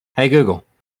Hey Google,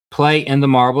 play In the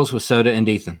Marbles with Soda and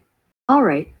Ethan. All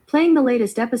right, playing the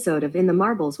latest episode of In the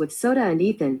Marbles with Soda and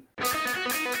Ethan.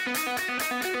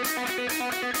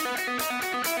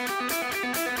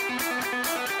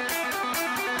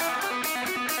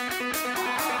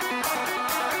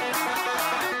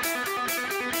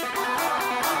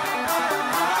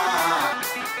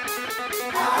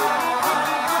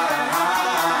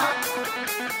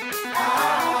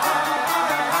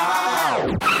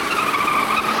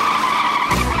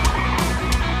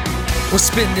 We're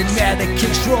spinning out of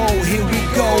control, here we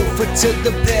go, foot to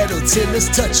the pedal, till it's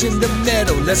touching the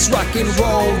metal, let's rock and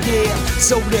roll, yeah.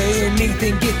 Soda and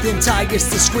Ethan, get them tires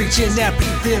to screeching, now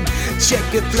beat them,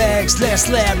 checker flags, last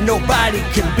lap, nobody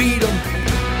can beat them.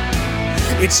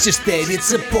 It's just that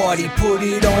it's a party, put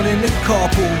it on in the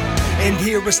carpool, and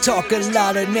hear us talk a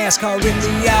lot of NASCAR in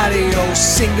the audio,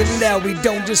 sing it loud, we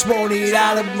don't just want it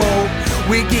out of mode,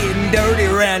 we're getting dirty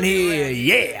around here,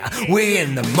 yeah, we're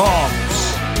in the marbles.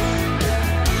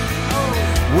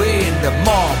 We're in the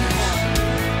marbles.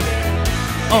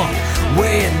 We're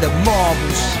in the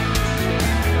marbles.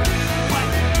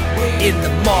 In the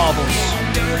marbles.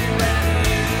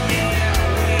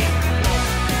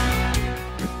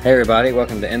 Hey everybody,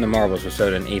 welcome to In the Marbles with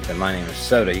Soda and Ethan. My name is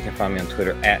Soda. You can find me on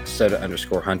Twitter at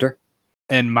Soda_Hunter.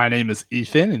 And my name is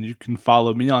Ethan, and you can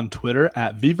follow me on Twitter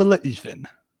at Viva La Ethan.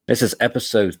 This is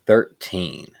episode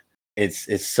 13.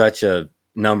 It's such a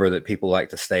number that people like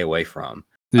to stay away from.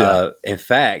 Yeah. In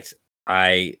fact,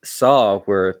 I saw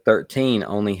where 13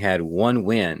 only had one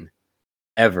win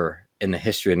ever in the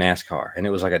history of NASCAR, and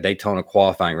it was like a Daytona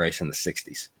qualifying race in the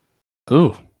 60s.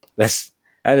 Ooh.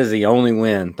 That is the only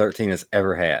win 13 has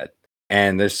ever had.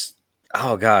 And there's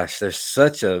like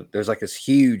this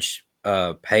huge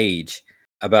page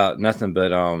about nothing but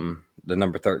the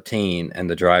number 13 and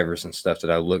the drivers and stuff that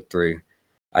I looked through.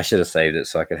 I should have saved it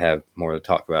so I could have more to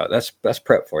talk about. That's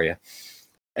prep for you.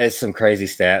 It's some crazy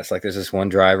stats. Like there's this one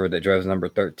driver that drove number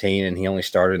 13 and he only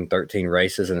started in 13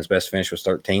 races and his best finish was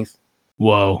 13th.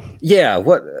 Whoa. Yeah.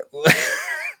 What?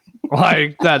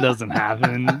 Like that doesn't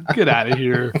happen. Get out of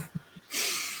here.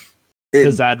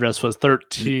 His address was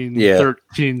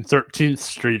 13th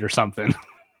Street or something.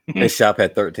 His shop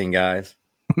had 13 guys.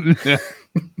 Give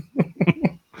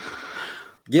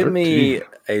 13. me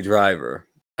a driver,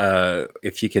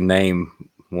 if you can name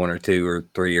one or two or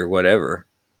three or whatever,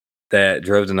 that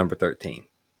drove the number 13.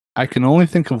 I can only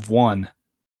think of one,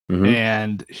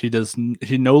 and he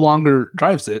no longer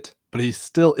drives it, but he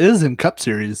still is in Cup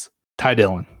Series. Ty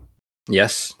Dillon.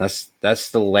 Yes,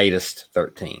 that's the latest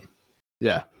 13.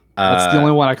 Yeah, that's the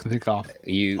only one I can think of.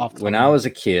 When I was a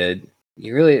kid,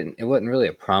 it wasn't really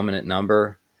a prominent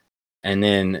number, and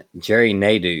then Jerry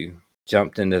Nadeau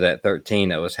jumped into that 13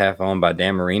 that was half owned by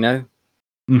Dan Marino.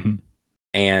 Mm-hmm.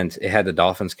 And it had the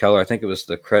Dolphins color. I think it was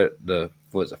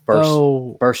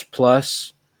First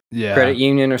Plus Credit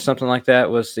Union or something like that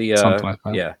was the something like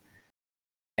that. Yeah.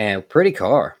 And pretty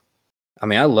car. I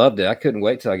mean, I loved it. I couldn't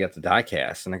wait till I got the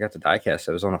diecast, and I got the diecast.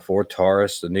 It was on a Ford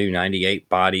Taurus, the new 98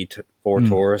 body Ford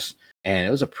Taurus, and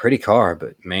it was a pretty car.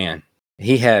 But man,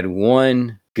 he had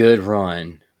one good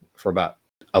run for about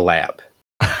a lap.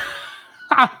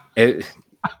 Do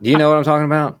you know what I'm talking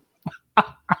about?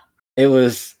 It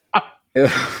was.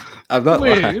 I'm not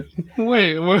lying.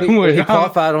 Wait. He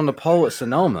qualified on the pole at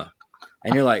Sonoma,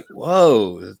 and you're like,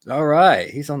 "Whoa, all right,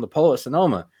 he's on the pole at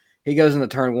Sonoma." He goes into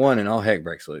turn one, and all heck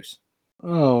breaks loose.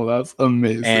 Oh, that's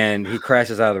amazing! And he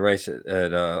crashes out of the race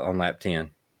on lap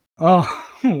 10. Oh,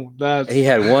 he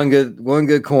had one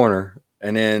good corner,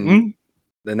 and then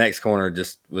the next corner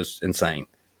just was insane.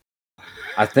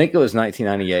 I think it was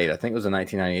 1998. I think it was a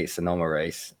 1998 Sonoma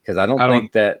race because I don't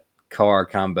think that car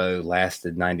combo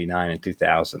lasted 99 and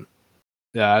 2000.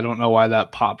 Yeah, I don't know why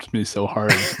that popped me so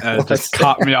hard. It just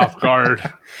caught me off guard.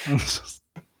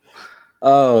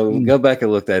 Go back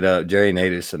and look that up. Jerry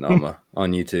Nadeau Sonoma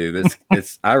on YouTube.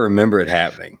 It's I remember it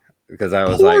happening because I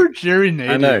was Poor like, Jerry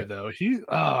Nadeau though. He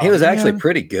was actually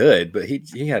pretty good, but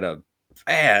he had a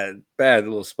bad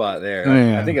little spot there.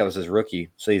 I think that was his rookie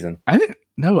season. I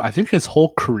think his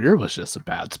whole career was just a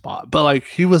bad spot. But like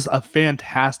he was a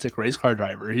fantastic race car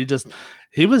driver. He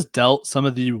was dealt some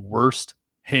of the worst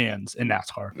hands in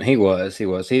NASCAR. He was. He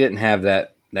didn't have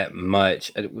that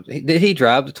much. Did he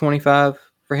drive the 25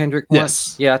 for Hendrick once?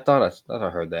 Yes. Yeah, I thought I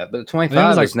heard that. But the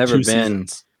 25 has never been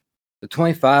seasons. The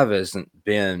 25 hasn't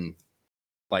been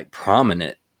like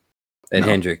prominent at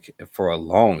Hendrick for a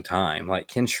long time. Like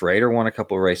Ken Schrader won a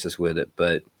couple of races with it,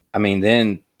 but I mean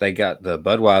then they got the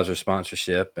Budweiser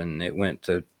sponsorship and it went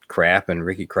to crap, and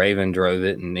Ricky Craven drove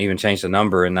it and even changed the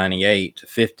number in 98 to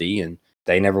 50, and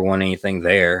they never won anything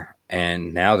there.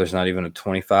 And now there's not even a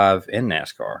 25 in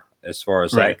NASCAR. as far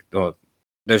as Right. that. Well,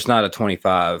 there's not a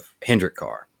 25 Hendrick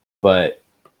car, but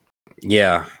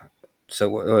yeah. So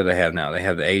what do they have now? They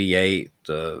have the 88.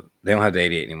 They don't have the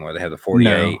 88 anymore. They have the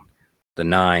 48, the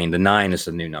 9. The 9 is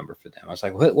the new number for them. I was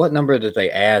like, what number did they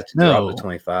add to drop the No.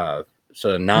 25?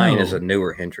 So the 9 is No. a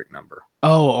newer Hendrick number.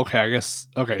 Oh, okay. I guess.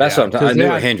 Okay. That's yeah, what I'm talking. 'cause I knew they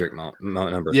a had- Hendrick number. is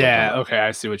what I'm Yeah. talking about. Okay.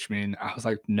 I see what you mean. I was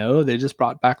like, no, they just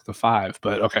brought back the 5.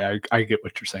 But okay, I get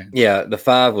what you're saying. Yeah, the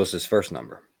 5 was his first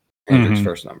number. Hendrick's Mhm.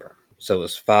 first number. So it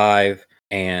was 5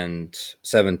 and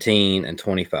 17 and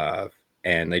 25.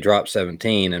 And they dropped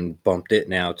 17 and bumped it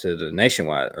now to the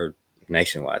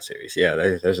nationwide series. Yeah,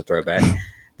 there's a throwback.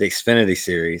 The Xfinity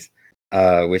series,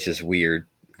 which is weird.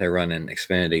 They're running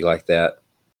Xfinity like that.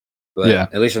 But Yeah.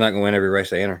 at least they're not going to win every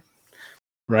race they enter.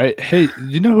 Right. Hey,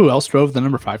 you know who else drove the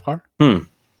number 5 car?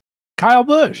 Kyle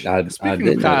Busch. I Speaking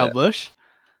didn't of know Kyle that. Busch,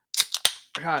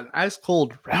 God, ice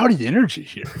cold, rowdy energy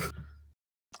here.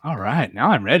 All right,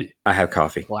 now I'm ready. I have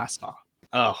coffee. Blast off.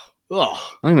 Oh, ugh,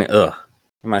 What do you mean, ugh?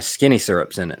 My skinny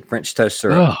syrup's in it. French toast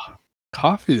syrup. ugh.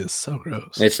 Coffee is so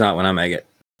gross. It's not when I make it.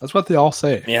 That's what they all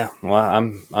say. Yeah, well,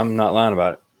 I'm not lying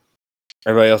about it.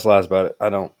 Everybody else lies about it. I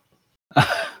don't.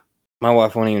 My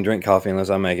wife won't even drink coffee unless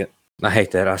I make it. I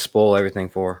hate that. I spoil everything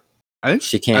for her. I think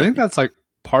She can't. I think that's like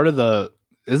part of the.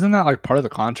 Isn't that like part of the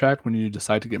contract when you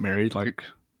decide to get married? Like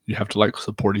you have to like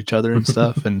support each other and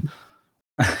stuff. And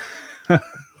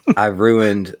I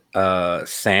ruined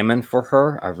salmon for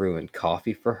her. I ruined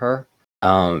coffee for her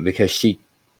because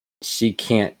she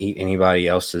can't eat anybody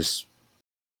else's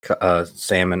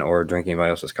salmon or drink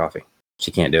anybody else's coffee. She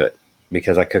can't do it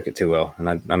because I cook it too well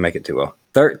and I make it too well.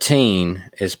 13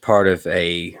 is part of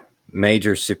a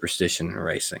major superstition in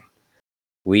racing.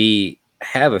 We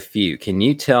have a few. Can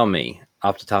you tell me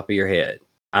off the top of your head?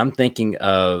 I'm thinking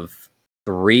of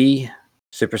 3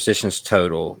 superstitions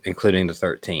total, including the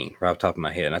 13, right off the top of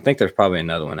my head. And I think there's probably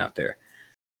another one out there.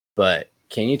 But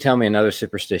can you tell me another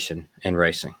superstition in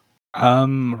racing?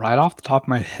 right off the top of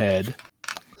my head,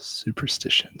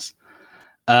 superstitions.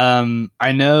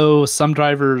 I know some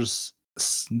drivers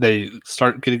they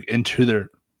start getting into their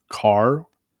car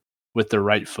with their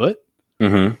right foot.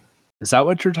 Mm-hmm. Is that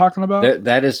what you're talking about?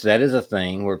 That is a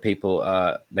thing where people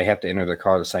they have to enter their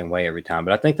car the same way every time.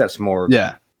 But I think that's more.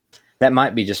 Yeah. That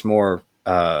might be just more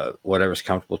whatever's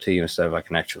comfortable to you instead of like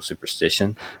an actual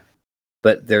superstition.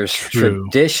 But there's True.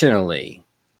 traditionally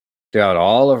throughout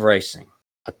all of racing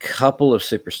a couple of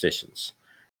superstitions.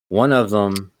 One of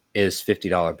them is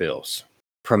 $50 bills.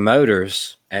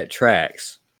 Promoters at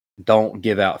tracks don't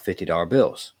give out $50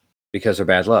 bills because they're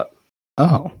bad luck.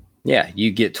 Oh. Yeah, you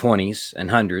get 20s and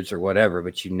hundreds or whatever,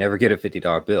 but you never get a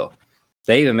 $50 bill.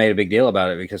 They even made a big deal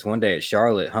about it because one day at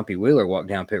Charlotte, Humpy Wheeler walked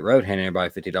down pit road handing everybody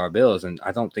 $50 bills, and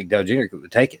I don't think Dale Jr.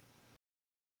 would take it.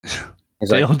 He's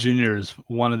Dale like, Jr. is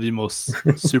one of the most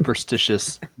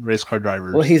superstitious race car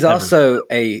drivers. well, he's ever. also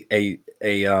a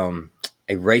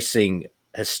racing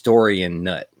historian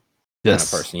nut kind of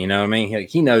person. You know what I mean?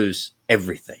 He knows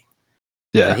everything.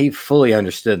 Yeah. He fully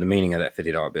understood the meaning of that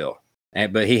 $50 bill.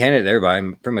 But he handed it to everybody,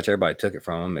 and pretty much everybody took it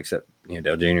from him, except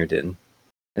Dale Jr. didn't.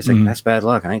 It's like, that's bad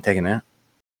luck. I ain't taking that.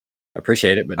 I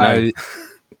appreciate it, but no.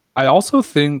 I also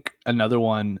think another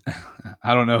one,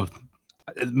 I don't know,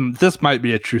 this might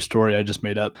be a true story I just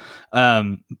made up,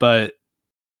 but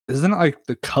isn't it like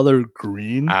the color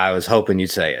green? I was hoping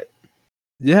you'd say it.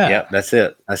 Yeah. Yep, that's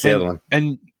it. That's the other one.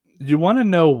 And you want to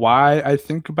know why I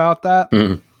think about that?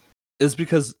 Mhm. Is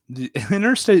because the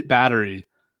Interstate Battery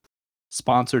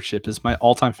sponsorship is my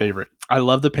all-time favorite. I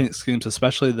love the paint schemes,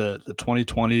 especially the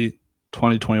 2020,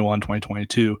 2021,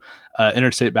 2022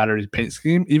 Interstate Battery paint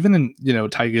scheme. Even in,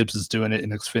 Ty Gibbs is doing it in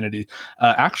Xfinity.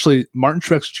 Actually, Martin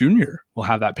Truex Jr. will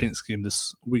have that paint scheme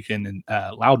this weekend in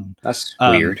Loudon. That's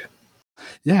weird.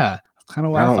 Yeah, kind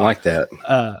of. I don't like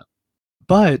that.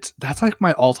 But that's like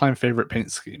my all-time favorite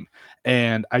paint scheme.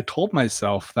 And I told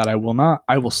myself that I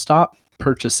will stop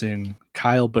purchasing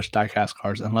Kyle Busch diecast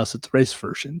cars unless it's race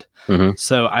versioned. Mhm.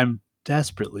 So I'm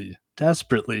desperately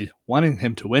wanting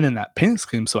him to win in that paint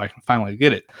scheme so I can finally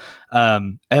get it.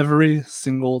 Every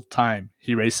single time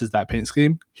he races that paint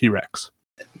scheme, he wrecks.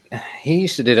 He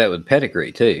used to do that with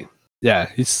Pedigree too. Yeah,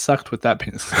 he sucked with that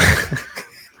paint scheme.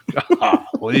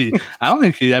 Golly. I don't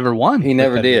think he ever won. He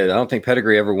never did. I don't think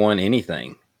Pedigree ever won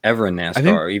anything ever in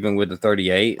NASCAR, even with the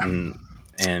 38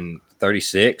 and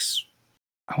 36.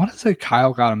 I want to say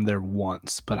Kyle got him there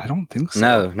once, but I don't think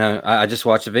so. No. I just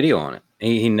watched a video on it.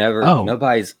 He never. Oh.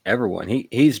 Nobody's ever won.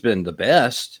 He's been the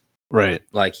best. Right.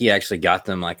 Like he actually got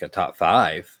them like a top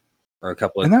 5 or a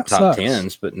couple of And that top sucks.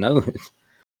 10s, but no.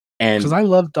 And Because I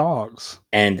love dogs.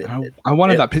 and I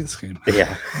wanted that paint scheme.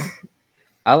 yeah,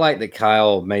 I like that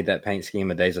Kyle made that paint scheme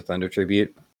a Days of Thunder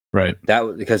tribute. Right. That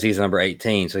was because he's number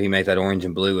 18, so he made that orange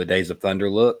and blue with Days of Thunder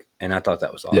look, and I thought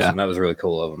that was awesome. Yeah. That was really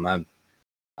cool of him.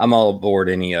 I'm all aboard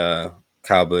any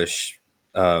Kyle Busch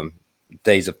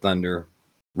Days of Thunder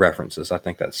references. I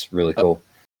think that's really cool.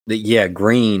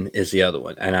 Green is the other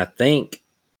one, and I think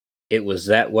it was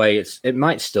that way. It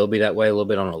might still be that way a little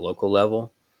bit on a local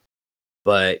level,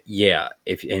 but yeah,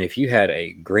 if you had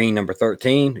a green number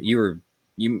 13, you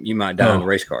might die in the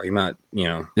race car. You might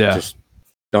just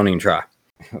don't even try.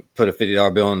 Put a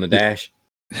 $50 bill on the dash.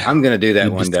 I'm gonna do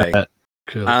that one day.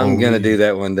 I'm gonna do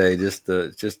that one day just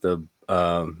to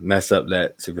mess up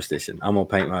that superstition. I'm gonna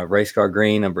paint my race car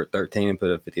green, number 13, and put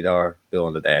a $50 bill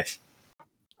on the dash.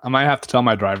 I might have to tell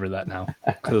my driver that now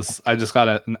because I just got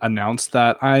to announce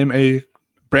that I'm a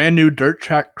brand new dirt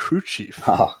track crew chief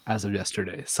as of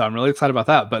yesterday. So I'm really excited about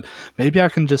that. But maybe I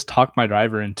can just talk my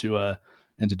driver into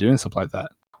doing something like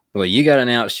that. Well, you got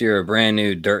announced you're a brand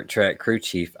new dirt track crew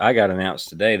chief. I got announced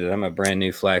today that I'm a brand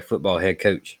new flag football head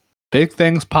coach. Big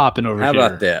things popping over here. How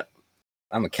about that?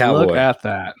 I'm a cowboy. Look at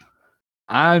that.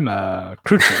 I'm a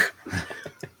crew chief.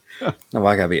 No,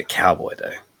 I got to be a cowboy,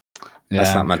 though. Yeah,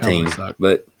 that's not my team.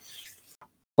 But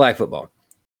flag football.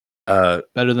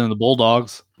 Better than the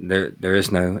Bulldogs. There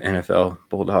is no NFL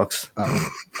Bulldogs.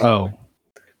 Oh.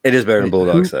 It is better than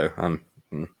Bulldogs, though.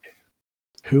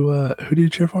 Who do you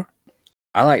cheer for?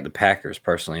 I like the Packers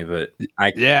personally, but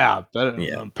better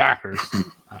than Packers.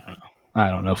 I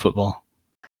don't know football.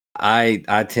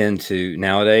 I tend to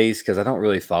nowadays because I don't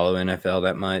really follow NFL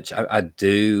that much. I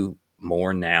do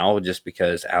more now just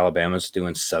because Alabama's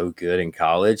doing so good in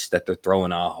college that they're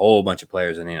throwing a whole bunch of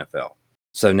players in the NFL.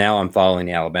 So now I'm following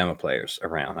the Alabama players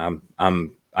around.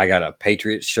 I got a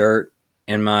Patriots shirt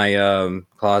in my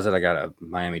closet. I got a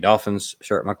Miami Dolphins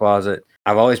shirt in my closet.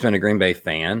 I've always been a Green Bay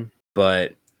fan,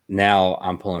 but now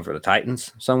I'm pulling for the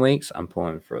Titans some weeks. I'm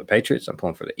pulling for the Patriots. I'm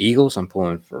pulling for the Eagles. I'm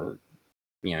pulling for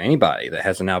anybody that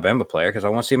has an Alabama player because I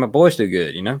want to see my boys do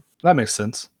good. That makes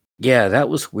sense. Yeah, that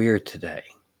was weird today.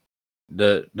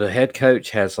 The head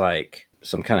coach has like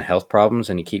some kind of health problems,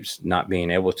 and he keeps not being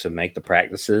able to make the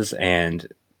practices. And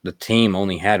the team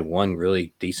only had one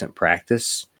really decent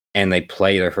practice, and they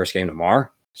play their first game tomorrow.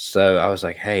 So I was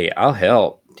like, "Hey, I'll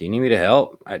help. Do you need me to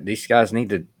help? These guys need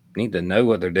to know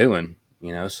what they're doing."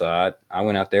 So I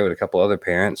went out there with a couple other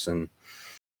parents, and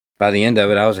by the end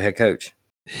of it, I was a head coach.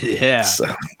 Yeah. So,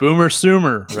 Boomer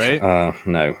Sooner, right?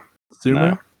 No.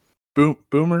 Sooner? No.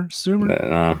 Boomer Sooner?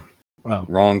 No. Oh.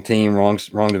 Wrong team, wrong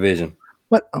division.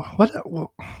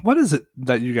 What is it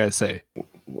that you guys say?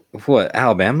 What,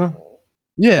 Alabama?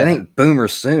 Yeah. I think Boomer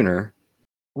Sooner.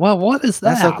 Well, what is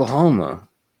that? That's Oklahoma.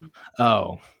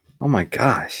 Oh. Oh my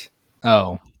gosh.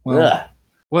 Oh. Well. Ugh.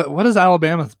 What does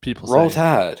Alabama people say? Roll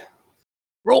Tide.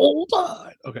 Roll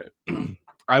Tide. Okay.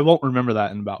 I won't remember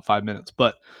that in about 5 minutes,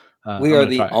 but we are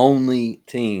the only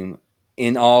team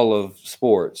in all of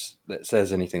sports that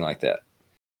says anything like that.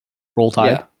 Roll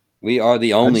Tide? Yeah. We are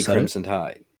the only Crimson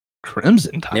Tide.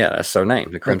 Crimson Tide? Yeah, that's their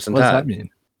name, the Crimson Tide. What does that mean?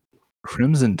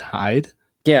 Crimson Tide?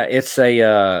 Yeah, it's a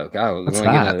God, we're going to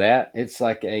get into that. It's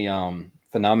like a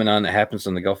phenomenon that happens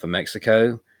in the Gulf of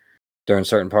Mexico during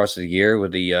certain parts of the year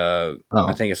with the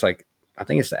I think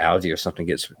it's the algae or something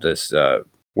gets this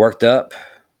worked up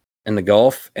in the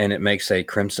Gulf, and it makes a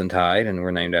crimson tide, and we're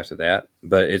named after that.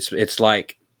 But it's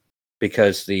like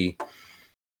because the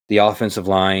offensive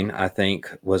line, I think,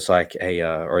 was like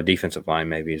or defensive line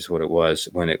maybe is what it was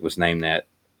when it was named that.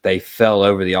 They fell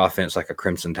over the offense like a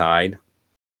crimson tide,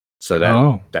 so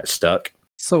that stuck.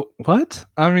 So what?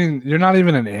 I mean, you're not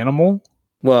even an animal.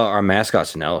 Well, our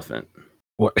mascot's an elephant.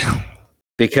 What?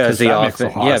 Because the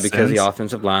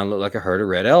offensive line looked like a herd of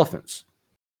red elephants.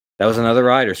 That was another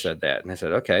writer said that, and they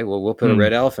said, "Okay, well, we'll put a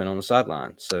red elephant on the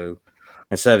sideline." So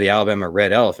instead of the Alabama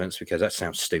Red Elephants, because that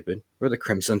sounds stupid, we're the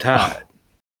Crimson Tide.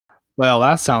 Well,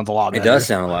 that sounds a lot better. It does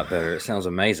sound a lot better. It sounds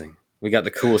amazing. We got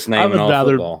the coolest name in all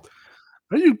football.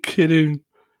 Are you kidding?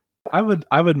 I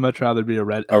would much rather be a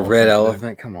red elephant. A red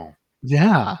elephant? Come on.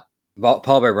 Yeah.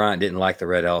 Paul Bear Bryant didn't like the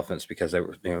red elephants because they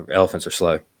were elephants are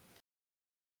slow.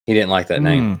 He didn't like that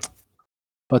name.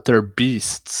 But they're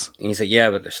beasts. And he said, "Yeah,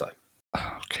 but they're slow."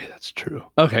 Okay, that's true.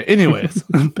 Okay, anyways,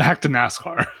 back to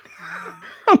NASCAR.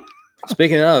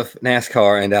 Speaking of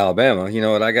NASCAR and Alabama, you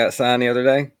know what I got signed the other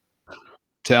day?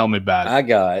 Tell me about it. I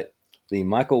got the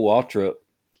Michael Waltrip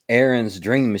Aaron's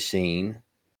Dream Machine,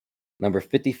 number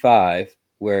 55,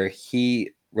 where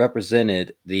he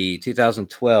represented the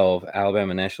 2012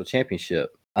 Alabama National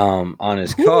Championship. On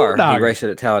his car, he raced it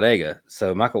at Talladega.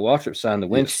 So Michael Waltrip signed the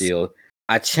windshield. Yes.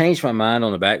 I changed my mind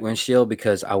on the back windshield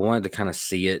because I wanted to kind of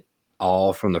see it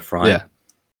all from the front. Yeah.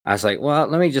 I was like,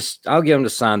 well, I'll get him to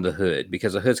sign the hood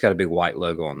because the hood's got a big white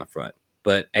logo on the front.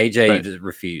 But AJ Right. just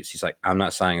refused. He's like, I'm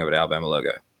not signing over the Alabama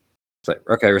logo. It's like,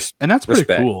 okay, And that's pretty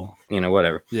respect. cool.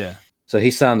 Whatever. Yeah. So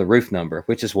he signed the roof number,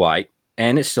 which is white,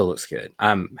 and it still looks good.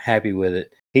 I'm happy with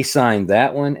it. He signed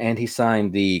that one, and he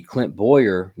signed the Clint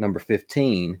Boyer number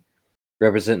 15,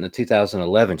 representing the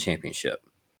 2011 championship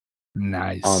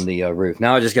Nice. on the roof.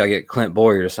 Now I just got to get Clint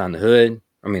Boyer to sign the hood.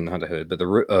 I mean, not the hood, but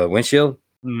the windshield,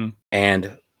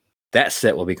 and that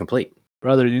set will be complete.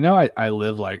 Brother, I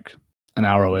live like an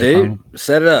hour away Dude, from him.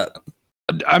 set it up.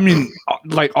 I mean,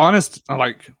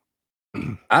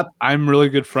 I'm really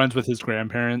good friends with his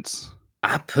grandparents.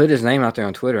 I put his name out there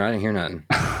on Twitter. I didn't hear nothing.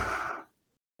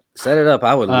 Set it up.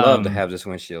 I would love to have this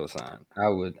windshield signed. I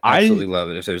would absolutely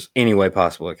love it if there's any way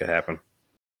possible it could happen.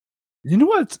 You know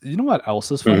what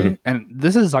else is funny? And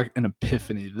this is like an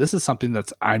epiphany. This is something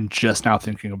that's I'm just now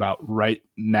thinking about right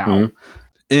now.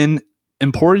 In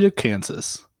Emporia,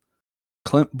 Kansas,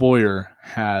 Clint Boyer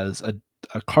has a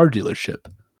car dealership,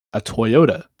 a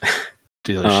Toyota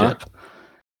dealership.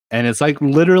 And it's like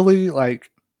literally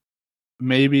like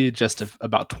maybe just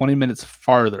about 20 minutes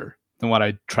farther than what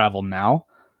I travel now.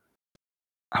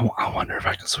 I wonder if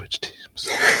I can switch teams.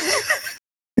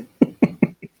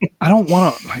 I don't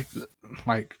want to like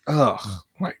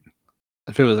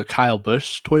if it was a Kyle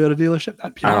Busch Toyota dealership,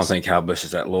 that'd be awesome. I don't think Kyle Busch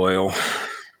is that loyal.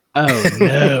 Oh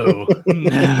no,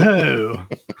 no.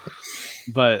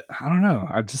 But I don't know.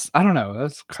 I don't know.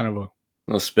 That's kind of a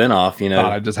little spinoff,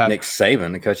 I just had Nick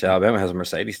Saban, the coach of Alabama, has a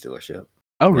Mercedes dealership.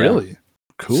 Oh, really?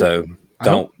 Cool. So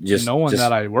no one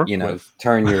that I work with.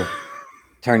 turn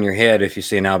your head if you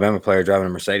see an Alabama player driving a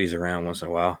Mercedes around once in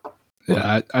a while.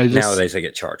 Yeah, I just nowadays they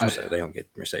get Chargers, so they don't get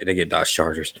Mercedes. They get Dodge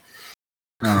Chargers.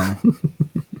 I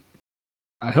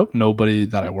hope nobody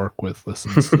that I work with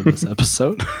listens to this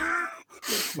episode.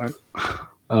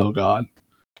 Oh God.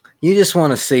 You just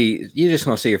want to see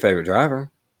your favorite driver.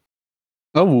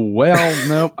 Oh well,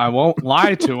 nope. I won't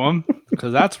lie to him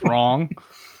because that's wrong.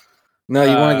 No,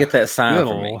 you want to get that sign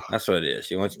from me. That's what it is.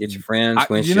 You want to get your friends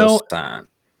windshield sign.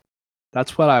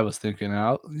 That's what I was thinking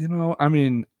out. I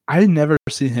mean, I never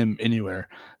see him anywhere.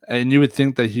 And you would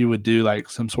think that he would do like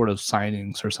some sort of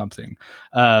signings or something.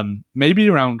 Maybe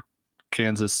around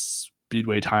Kansas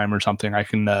Speedway time or something. I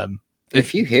can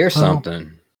if you hear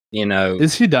something,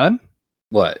 Is he done?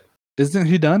 What? Isn't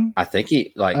he done? I think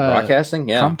he broadcasting.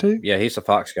 Yeah. Commentating? Yeah, he's a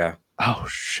Fox guy. Oh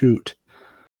shoot.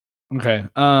 Okay.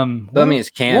 But I mean, it's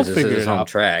Kansas. We'll it's his home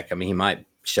track. I mean, he might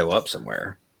show up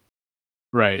somewhere.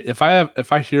 Right. If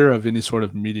I hear of any sort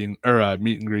of meeting or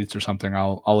meet and greets or something,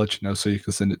 I'll let you know so you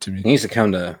can send it to me. He needs to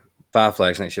come to Five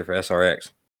Flags next year for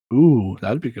SRX. Ooh,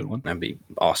 that'd be a good one. That'd be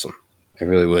awesome. It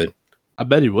really would. I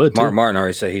bet he would. Mark Martin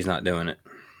already said he's not doing it.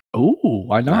 Ooh,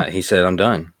 why not? He said, I'm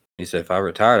done. He said, if I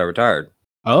retired, I retired.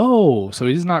 Oh, so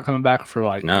he's not coming back for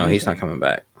like... No, he's not coming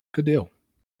back. Good deal.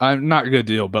 Not good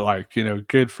deal, but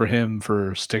good for him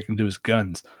for sticking to his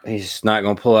guns. He's not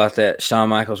going to pull out that Shawn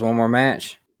Michaels one more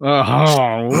match.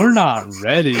 Oh, we're not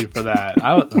ready for that.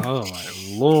 Oh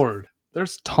my Lord.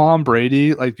 There's Tom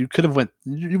Brady. Like you could have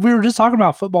we were just talking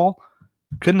about football.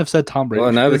 Couldn't have said Tom Brady.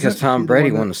 Well, no, because Tom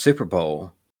Brady won the Super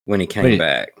Bowl when he came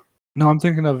back. No, I'm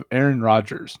thinking of Aaron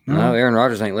Rodgers. No, Aaron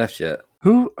Rodgers ain't left yet.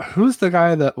 Who's the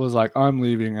guy that was like, I'm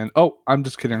leaving and I'm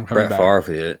just kidding, I'm coming back. Brett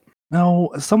Favre did.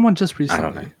 No, someone just recently.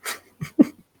 I don't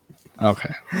know.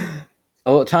 Okay.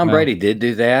 Oh, Tom Brady did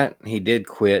do that. He did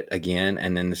quit again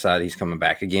and then decided he's coming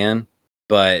back again.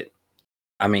 But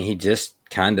I mean, he was just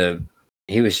kind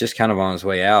of on his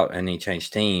way out and he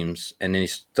changed teams and then he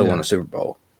still won a Super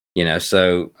Bowl.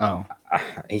 So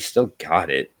he still got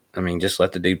it. I mean, just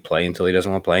let the dude play until he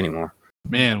doesn't want to play anymore.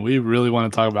 Man, we really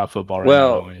want to talk about football right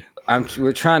now.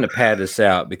 We're trying to pad this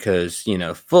out because,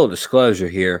 full disclosure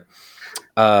here,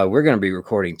 we're going to be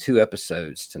recording 2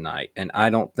 episodes tonight, and I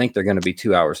don't think they're going to be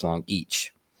 2 hours long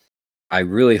each. I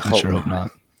really hope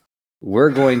not. We're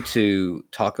going to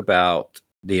talk about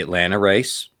the Atlanta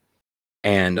race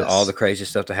and all the crazy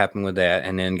stuff that happened with that,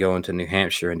 and then go into New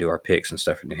Hampshire and do our picks and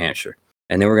stuff for New Hampshire.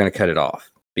 And then we're going to cut it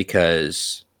off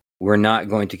because we're not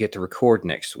going to get to record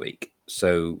next week.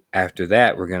 So after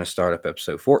that, we're going to start up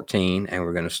episode 14, and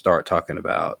we're going to start talking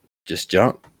about just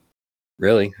junk.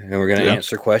 Really. And we're going to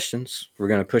answer questions. We're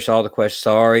going to push all the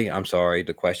questions. I'm sorry.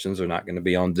 The questions are not going to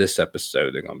be on this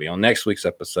episode. They're going to be on next week's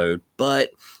episode,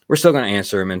 but we're still going to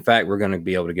answer them. In fact, we're going to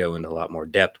be able to go into a lot more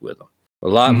depth with them. A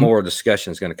lot more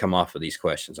discussion is going to come off of these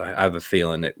questions. I have a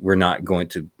feeling that we're not going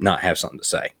to not have something to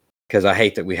say because I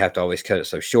hate that we have to always cut it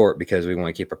so short because we want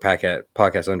to keep our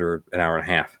podcast under an hour and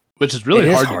a half. Which is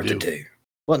really hard to do.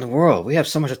 What in the world? We have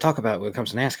so much to talk about when it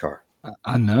comes to NASCAR.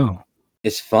 I know.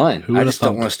 It's fun. I just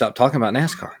don't want to stop talking about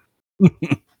NASCAR.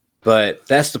 But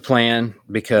that's the plan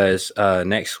because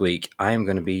next week I am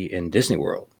going to be in Disney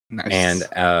World. Nice. And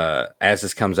as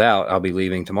this comes out, I'll be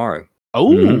leaving tomorrow,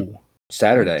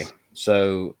 Saturday. Nice.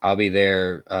 So I'll be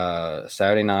there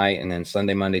Saturday night and then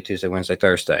Sunday, Monday, Tuesday, Wednesday,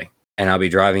 Thursday. And I'll be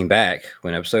driving back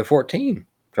when episode 14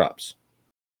 drops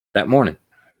that morning.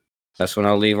 That's when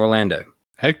I'll leave Orlando.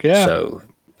 Heck yeah. So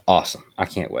awesome. I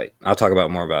can't wait. I'll talk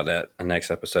about more about that in the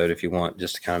next episode if you want,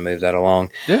 just to kind of move that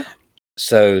along. Yeah.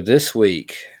 So this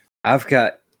week, I've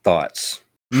got thoughts.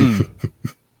 I'm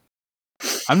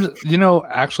just,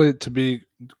 actually, to be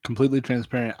completely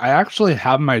transparent, I actually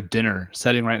have my dinner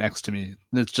sitting right next to me.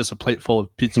 It's just a plate full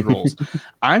of pizza rolls.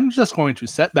 I'm just going to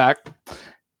sit back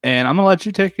and I'm going to let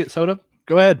you take it, Soda.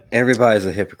 Go ahead. Everybody's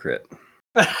a hypocrite.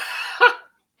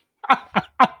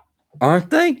 Aren't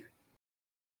they?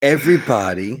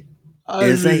 Everybody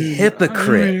is a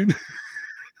hypocrite.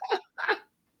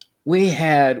 We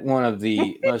had one of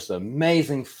the most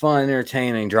amazing, fun,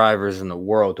 entertaining drivers in the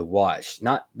world to watch.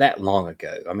 Not that long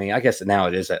ago. I mean, I guess now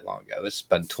it is that long ago. It's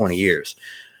been 20 years.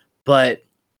 But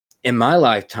in my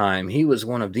lifetime, he was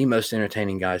one of the most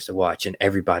entertaining guys to watch, and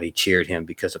everybody cheered him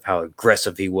because of how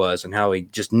aggressive he was and how he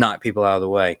just knocked people out of the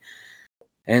way.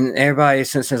 And everybody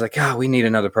since then is like, we need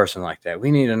another person like that. We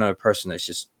need another person that's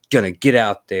just going to get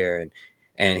out there.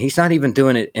 And he's not even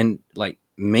doing it in like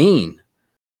mean.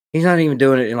 He's not even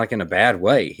doing it in a bad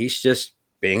way. He's just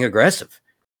being aggressive.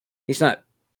 He's not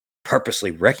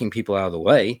purposely wrecking people out of the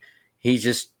way. He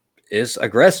just is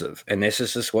aggressive. And this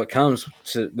is just what comes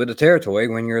with the territory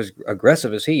when you're as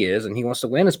aggressive as he is and he wants to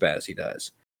win as bad as he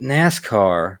does.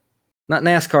 NASCAR's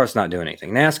not doing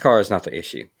anything. NASCAR is not the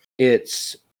issue.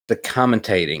 It's the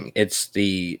commentating. It's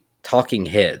the talking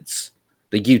heads,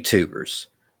 the YouTubers,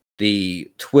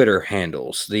 the Twitter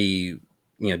handles, the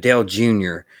Dale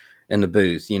Jr. in the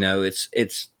booth.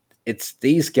 It's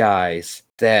these guys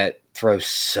that throw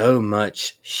so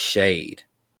much shade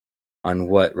on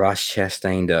what Ross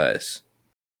Chastain does,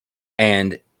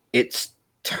 and it's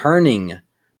turning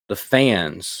the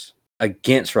fans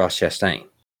against Ross Chastain.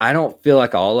 I don't feel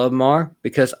like all of them are,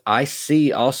 because I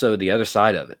see also the other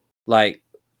side of it. Like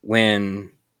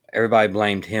when everybody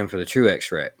blamed him for the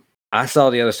Truex wreck, I saw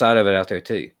the other side of it out there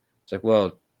too. It's like,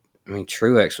 well, I mean,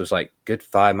 Truex was like good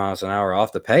 5 miles an hour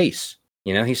off the pace.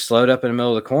 He slowed up in the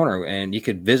middle of the corner and you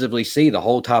could visibly see the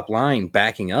whole top line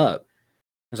backing up.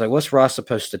 I was like, what's Ross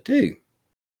supposed to do?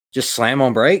 Just slam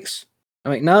on brakes?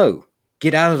 I'm like, no,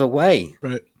 get out of the way.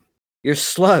 Right. You're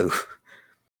slow.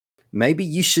 Maybe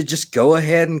you should just go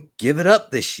ahead and give it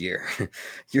up this year.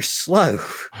 You're slow.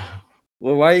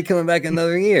 Well, why are you coming back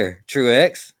another year,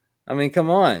 Truex? I mean, come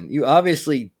on. You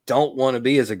obviously don't want to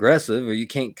be as aggressive, or you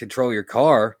can't control your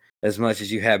car as much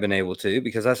as you have been able to,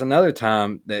 because that's another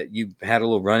time that you had a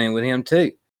little run-in with him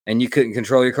too, and you couldn't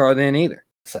control your car then either.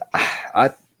 So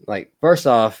first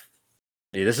off,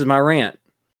 this is my rant.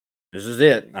 This is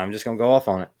it. I'm just going to go off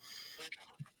on it.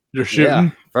 You're shooting? Yeah.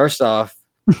 First off,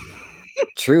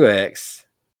 Truex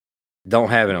don't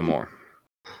have it no more.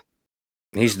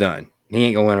 He's done. He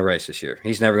ain't going to win a race this year.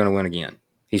 He's never going to win again.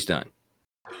 He's done.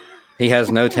 He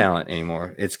has no talent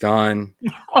anymore. It's gone.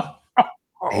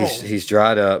 He's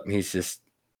dried up. He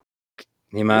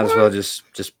might as well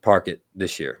just park it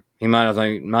this year. He might not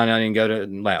even go to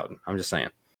Loudon. I'm just saying.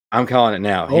 I'm calling it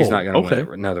now. He's not going to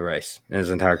win another race in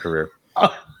his entire career.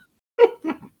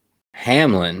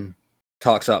 Hamlin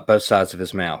talks out both sides of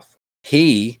his mouth.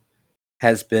 He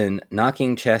has been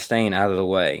knocking Chastain out of the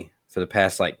way for the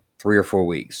past 3 or 4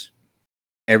 weeks.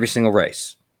 Every single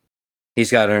race,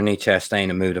 he's got underneath Chastain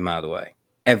and moved him out of the way.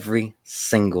 Every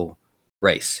single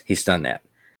race, he's done that.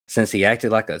 Since he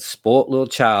acted like a spoiled little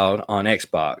child on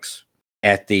Xbox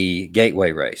at the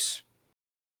Gateway race.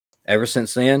 Ever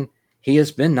since then, he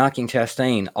has been knocking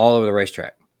Chastain all over the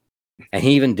racetrack. And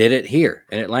he even did it here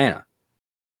in Atlanta.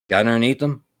 Got underneath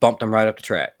him, bumped him right up the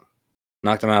track.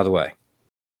 Knocked him out of the way.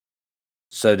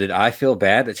 So did I feel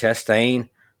bad that Chastain,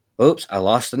 oops, I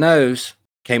lost the nose,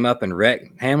 came up and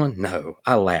wrecked Hamlin? No,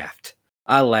 I laughed.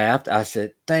 I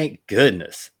said, thank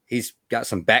goodness. He's got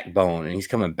some backbone and he's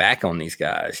coming back on these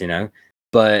guys,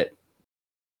 But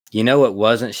what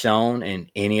wasn't shown in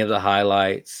any of the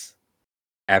highlights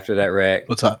after that wreck?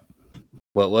 What's up?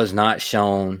 What was not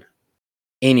shown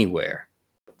anywhere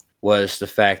was the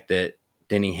fact that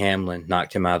Denny Hamlin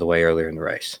knocked him out of the way earlier in the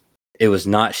race. It was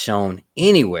not shown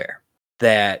anywhere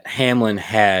that Hamlin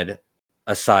had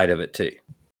a side of it too.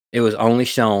 It was only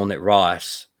shown that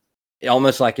Ross,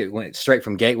 almost like it went straight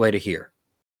from Gateway to here.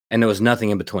 And there was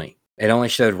nothing in between. It only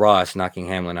showed Ross knocking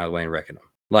Hamlin out of the way and wrecking him.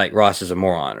 Like Ross is a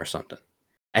moron or something.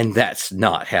 And that's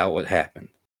not how it happened.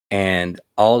 And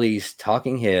all these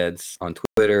talking heads on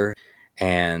Twitter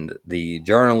and the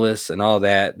journalists and all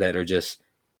that are just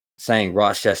saying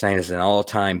Ross Chastain is an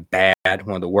all-time bad,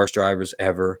 one of the worst drivers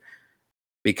ever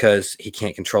because he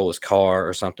can't control his car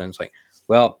or something. It's like,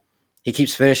 well, he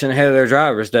keeps finishing ahead of their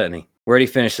drivers, doesn't he? Where'd he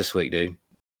finish this week, dude?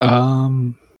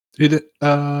 He did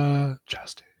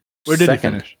Chastain. Where did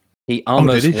Second. he finish? He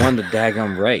almost did he? won the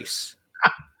daggum race.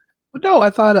 No, I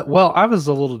thought. Well, I was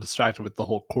a little distracted with the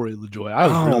whole Corey LaJoy. I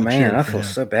was Oh really man, cheering I for feel him.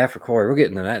 so bad for Corey. We'll get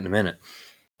into that in a minute.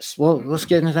 Well, let's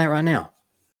get into that right now.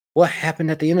 What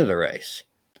happened at the end of the race?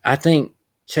 I think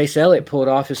Chase Elliott pulled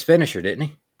off his finisher, didn't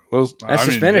he? Well, That's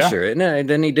his finisher, isn't it?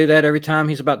 Didn't he do that every time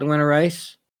he's about to win a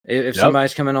race? If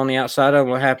somebody's coming on the outside of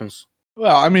him, what happens?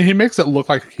 Well, I mean, he makes it look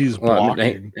like he's Well,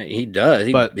 blocking. he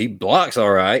does. But- He blocks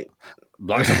all right.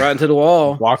 Blocks it right into the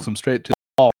wall. Walks him straight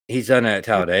to. He's done that at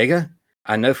Talladega.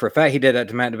 I know for a fact he did that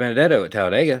to Matt DiBenedetto at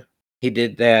Talladega. He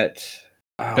did that.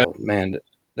 Oh, man.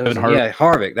 That was, Harvick.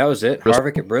 Harvick. That was it. Bristol.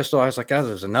 Harvick at Bristol. I was like, oh,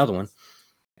 there's another one.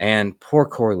 And poor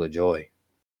Corey LaJoy.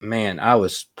 Man, I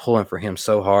was pulling for him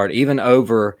so hard. Even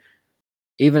over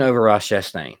Ross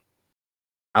Chastain.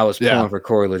 I was pulling for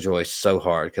Corey LaJoy so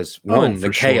hard because the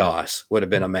for chaos would have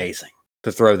been amazing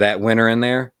to throw that winner in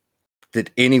there.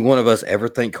 Did any one of us ever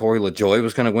think Corey LaJoy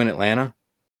was going to win Atlanta?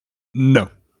 No,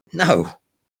 No.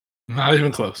 not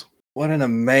even close. What an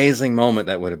amazing moment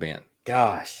that would have been.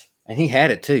 Gosh. And he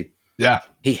had it too. Yeah.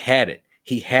 He had it.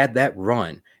 He had that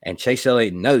run. And Chase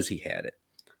Elliott knows he had it.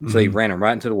 So he ran him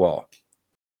right into the wall.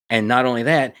 And not only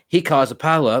that, he caused a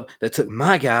pileup that took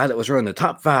my guy that was running the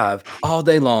top 5 all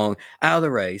day long out of the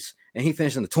race. And he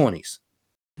finished in the 20s.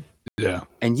 Yeah.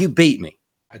 And you beat me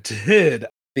I did.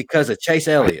 because of Chase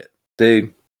Elliott.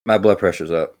 Dude, my blood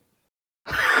pressure's up.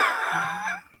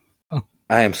 I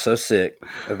am so sick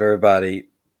of everybody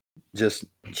just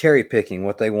cherry picking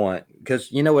what they want.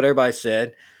 Because you know what everybody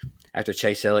said after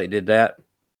Chase Elliott did that?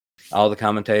 All the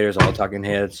commentators, all the talking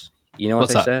heads. You know what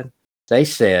What's they that? said? They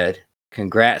said,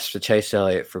 congrats to Chase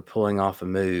Elliott for pulling off a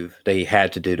move that he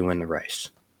had to do to win the race.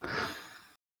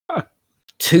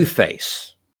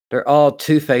 Two-face. They're all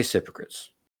two-face hypocrites.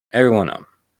 Every one of them.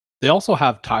 They also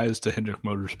have ties to Hendrick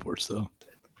Motorsports, though.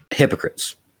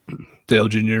 Hypocrites. Dale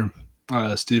Jr.,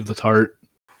 Steve Letarte.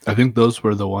 I think those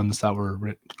were the ones that were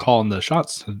calling the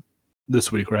shots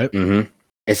this week, right? Mm-hmm.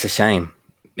 It's a shame.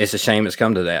 It's a shame it's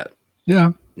come to that.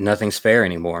 Yeah. Nothing's fair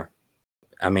anymore.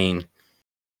 I mean,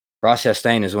 Ross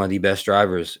Chastain is one of the best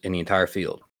drivers in the entire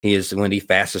field. He is one of the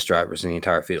fastest drivers in the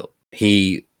entire field.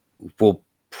 He will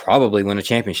probably win a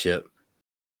championship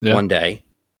one day.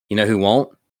 You know who won't?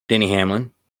 Denny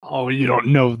Hamlin. Oh, you don't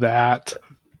know that.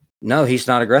 No, he's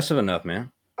not aggressive enough,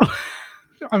 man.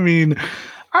 I mean,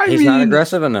 He's not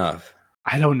aggressive enough.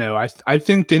 I don't know. I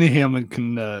think Denny Hamlin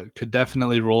could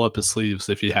definitely roll up his sleeves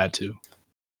if he had to.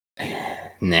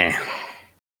 Nah.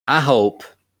 I hope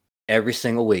every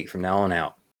single week from now on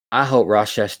out, I hope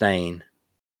Ross Chastain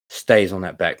stays on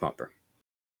that back bumper.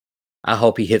 I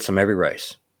hope he hits him every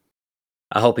race.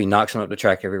 I hope he knocks him up the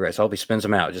track every race. I hope he spins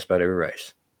him out just about every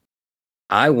race.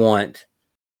 I want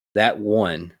that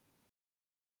one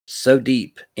so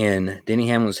deep in Denny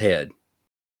Hamlin's head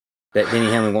that Denny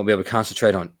Hamlin won't be able to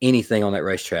concentrate on anything on that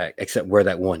racetrack except where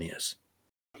that one is.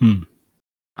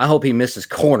 I hope he misses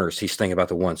corners. He's thinking about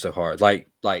the one so hard, like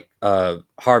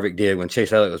Harvick did when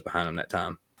Chase Elliott was behind him that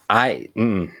time.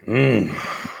 I'm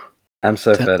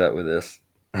so fed up with this.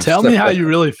 Tell me how you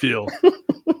really feel.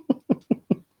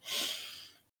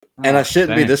 And I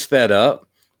shouldn't be this fed up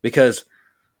because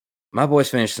my boy's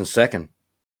finished in second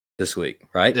this week,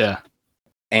 right? Yeah.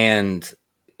 And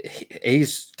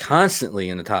he's constantly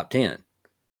in the top 10,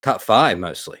 top 5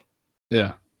 mostly.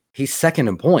 Yeah. He's second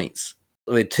in points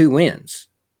with 2 wins.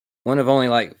 One of only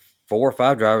like 4 or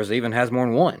 5 drivers that even has more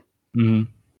than one. Mm-hmm.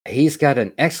 He's got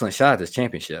an excellent shot at this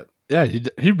championship. Yeah,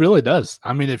 he really does.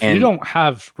 I mean, if you don't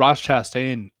have Ross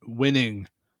Chastain winning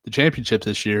the championship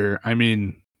this year, I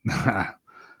mean,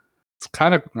 that's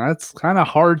kind of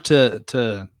hard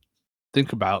to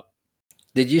think about.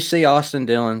 Did you see Austin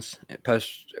Dillon's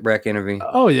post-wreck interview?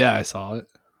 Oh yeah, I saw it.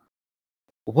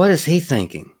 What is he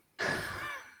thinking?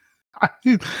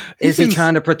 Is he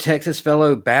trying to protect his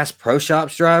fellow Bass Pro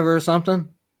Shops driver or something?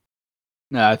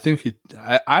 No,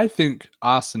 I think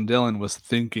Austin Dillon was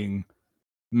thinking,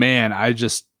 man, I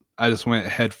just went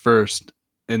head first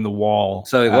in the wall.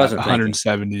 So he wasn't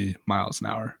 170 miles an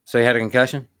hour. So he had a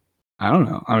concussion? I don't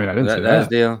know. I mean, I didn't say that. That's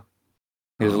the deal.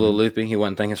 He was a little loopy. He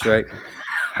wasn't thinking straight.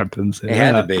 I didn't say It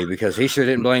had to be because he sure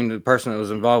didn't blame the person that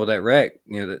was involved with that wreck,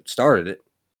 that started it.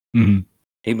 Mm-hmm.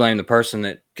 He blamed the person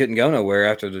that couldn't go nowhere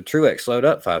after the Truex slowed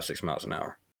up 5-6 miles an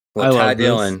hour. Well,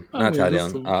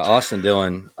 Austin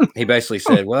Dillon, he basically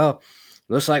said, well,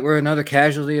 looks like we're another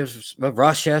casualty of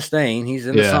Ross Chastain. He's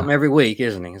into something every week,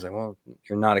 isn't he? He's like, well,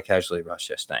 you're not a casualty of Ross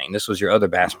Chastain. This was your other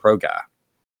Bass Pro guy.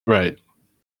 Right.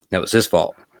 That was his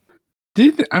fault.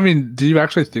 Do you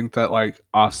actually think that like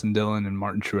Austin Dillon and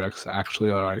Martin Truex actually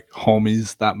are like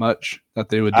homies that much that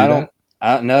they would do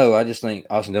that? No, I just think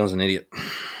Austin Dillon's an idiot.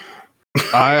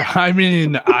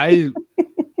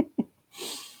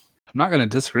 I'm not going to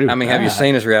disagree with that. Have you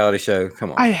seen his reality show?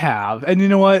 Come on. I have. And you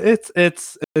know what?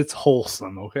 It's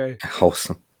wholesome, okay?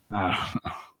 Wholesome.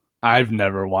 I've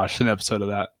never watched an episode of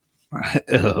that.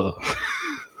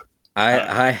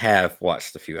 I have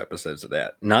watched a few episodes of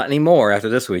that. Not anymore after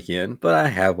this weekend, but I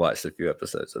have watched a few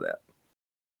episodes of that.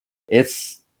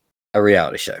 It's a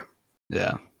reality show.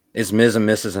 Yeah. It's Ms. and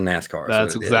Mrs. in NASCAR.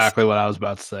 That's exactly what I was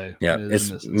about to say. Yeah,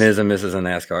 it's Ms. and Mrs. in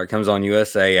NASCAR. It comes on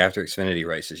USA after Xfinity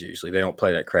races usually. They don't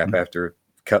play that crap after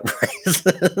Cup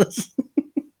races.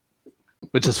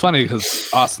 Which is funny because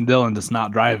Austin Dillon does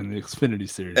not drive in the Xfinity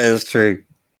series. It's true.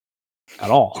 At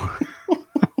all.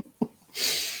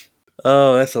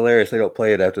 Oh, that's hilarious. They don't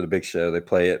play it after the big show. They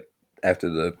play it after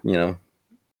the,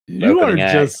 You are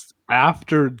just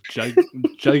after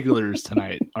jugglers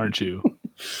tonight, aren't you?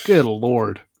 Good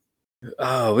Lord.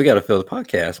 Oh, we got to fill the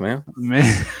podcast, man.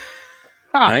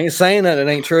 Ah. I ain't saying that it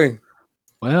ain't true.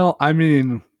 Well,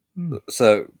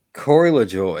 So Corey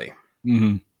LaJoy,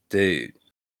 mm-hmm. dude,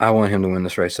 I want him to win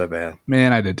this race so bad.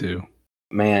 Man, I did too.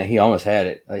 Man, he almost had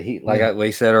it.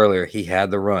 We said earlier, he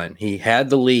had the run. He had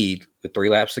the lead with 3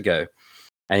 laps to go,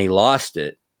 and he lost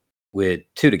it with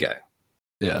 2 to go.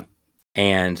 Yeah.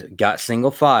 And got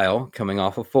single file coming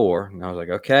off of 4. And I was like,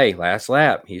 okay, last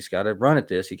lap. He's got to run at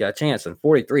this. He got a chance. And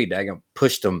 43, daggum,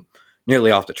 pushed him nearly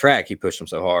off the track. He pushed him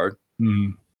so hard.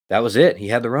 Mm-hmm. That was it. He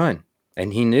had the run.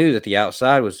 And he knew that the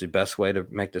outside was the best way to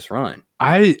make this run.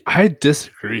 I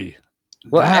disagree.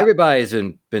 Well, everybody's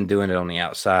been doing it on the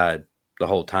outside the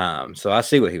whole time. So I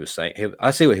see what he was saying.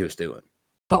 I see what he was doing.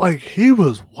 But, like, he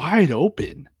was wide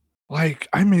open. Like,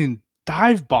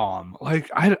 dive bomb. Like,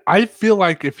 I feel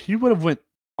like if he would have went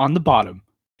on the bottom,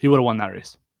 he would have won that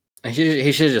race.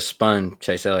 He should have just spun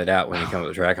Chase Elliott out when he came up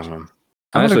the track on him.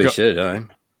 That's what he should have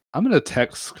done. I'm going to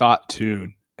text Scott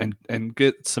Toon and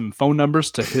get some phone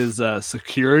numbers to his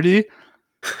security.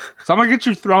 So I'm going to get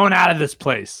you thrown out of this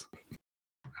place.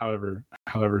 However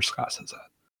Scott says that.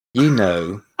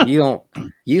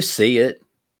 You see it.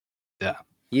 Yeah.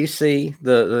 You see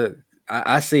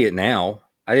I see it now.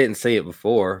 I didn't see it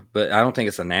before, but I don't think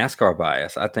it's a NASCAR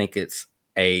bias. I think it's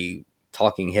a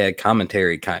talking head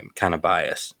commentary kind of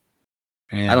bias.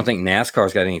 Man. I don't think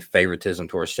NASCAR's got any favoritism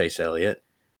towards Chase Elliott.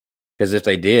 Because if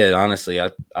they did, honestly,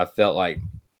 I felt like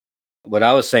what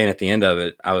I was saying at the end of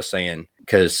it, I was saying,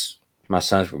 because my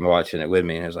sons were watching it with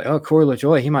me, and it was like, oh, Corey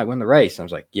LaJoy, he might win the race. And I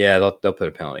was like, yeah, they'll put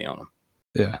a penalty on him.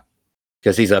 Yeah.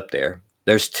 Because he's up there.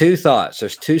 There's 2 thoughts.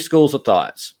 There's 2 schools of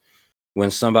thoughts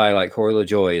when somebody like Corey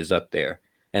LaJoy is up there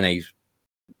and a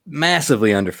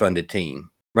massively underfunded team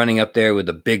running up there with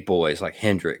the big boys like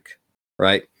Hendrick,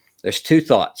 right? There's 2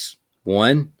 thoughts.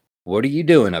 1, what are you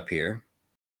doing up here?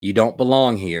 You don't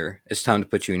belong here. It's time to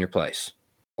put you in your place.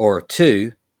 Or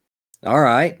 2, all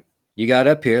right, you got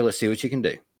up here. Let's see what you can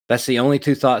do. That's the only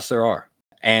 2 thoughts there are.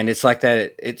 And it's like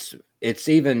that. It's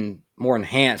even more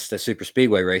enhanced at super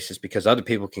speedway races because other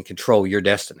people can control your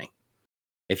destiny.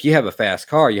 If you have a fast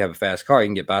car, you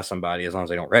can get by somebody as long as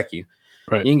they don't wreck you.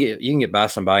 Right. You can get by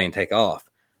somebody and take off.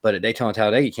 But at Daytona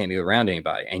Talladega, you can't go around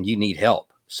anybody, and you need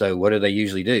help. So what do they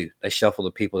usually do? They shuffle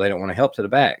the people they don't want to help to the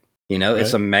back.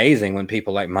 It's amazing when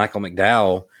people like Michael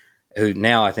McDowell, who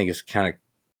now I think has kind of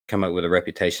come up with a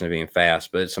reputation of being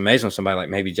fast, but it's amazing when somebody like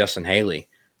maybe Justin Haley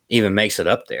even makes it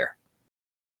up there.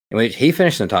 And he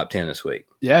finished in the top 10 this week.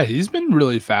 Yeah, he's been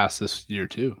really fast this year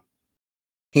too.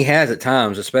 He has at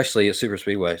times, especially at super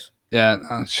speedways. Yeah,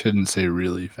 I shouldn't say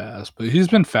really fast, but he's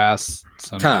been fast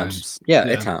sometimes. Yeah,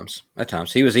 at times. At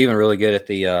times. He was even really good at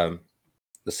the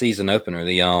season opener,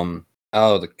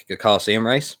 the Coliseum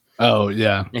race. Oh,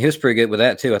 yeah. And he was pretty good with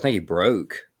that too. I think he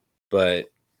broke, but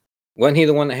wasn't he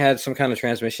the one that had some kind of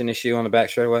transmission issue on the back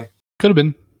straightaway? Could have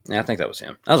been. Yeah, I think that was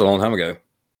him. That was a long time ago.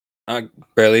 I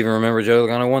barely even remember Joe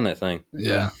Logano won that thing.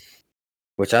 Yeah.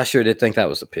 Which I sure did think that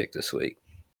was a pick this week.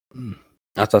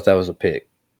 I thought that was a pick.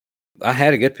 I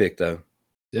had a good pick, though.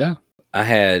 Yeah. I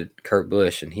had Kurt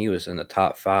Busch, and he was in the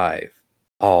top 5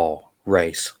 all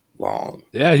race long.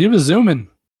 Yeah, he was zooming.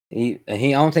 I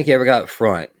don't think he ever got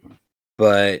front,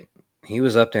 but he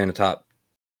was up there in the top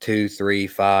 2, 3,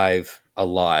 5 a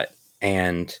lot.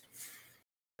 And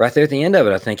right there at the end of it,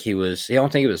 I don't think he was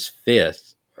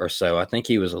 5th or so. I think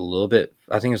he was a little bit,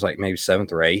 I think it was like maybe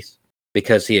 7th or 8th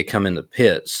because he had come in the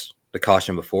pits the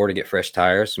caution before to get fresh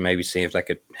tires, so maybe see if that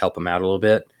could help him out a little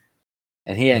bit.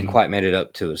 And he hadn't quite made it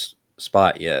up to his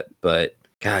spot yet. But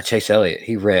God, Chase Elliott,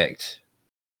 he wrecked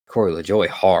Corey LaJoie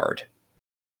hard.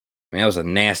 I mean, that was a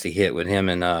nasty hit with him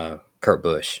and Kurt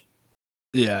Busch.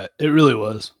 Yeah, it really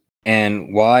was.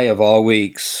 And why of all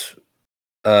weeks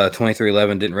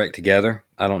 2311 didn't wreck together,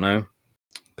 I don't know.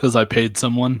 Because I paid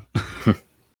someone.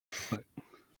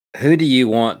 Who do you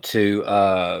want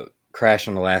to crash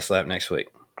on the last lap next week?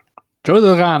 Joey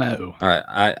Logano. All right,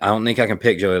 I don't think I can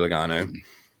pick Joey Logano.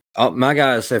 My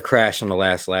guys have crashed on the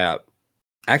last lap.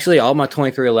 Actually, all my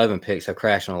 2311 picks have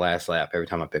crashed on the last lap every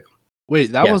time I pick them.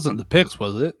 Wait, that wasn't the picks,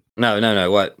 was it?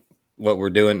 No. What we're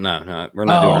doing? No, we're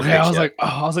not doing. Okay.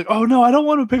 I was like, oh no, I don't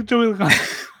want to pick Joey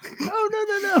Logano.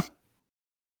 No.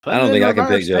 I don't think I can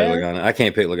pick Joey Logano. I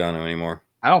can't pick Logano anymore.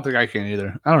 I don't think I can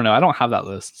either. I don't know. I don't have that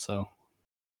list, so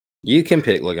you can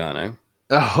pick Logano.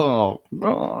 Oh,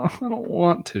 I don't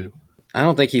want to. I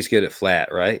don't think he's good at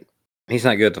flat, right? He's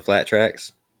not good at the flat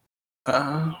tracks.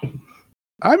 I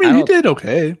mean, he did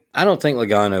okay. I don't think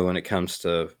Logano when it comes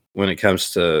to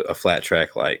a flat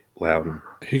track like Loudon.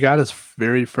 He got his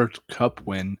very first Cup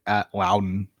win at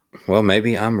Loudon. Well,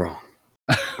 maybe I'm wrong.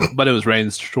 But it was rain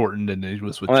shortened and it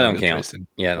was with that don't count. Racing,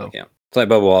 yeah, it don't count. It's like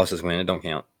Bubba Wallace's win. It don't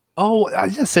count. Oh,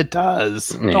 yes, it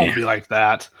does. Yeah. Don't be like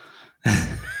that.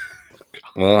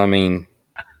 Well, I mean,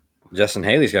 Justin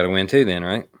Haley's got to win too then,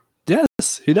 right?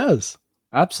 Yes, he does.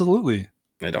 Absolutely.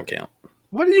 It don't count.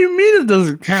 What do you mean it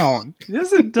doesn't count?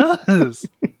 Yes, it does.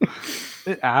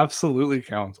 It absolutely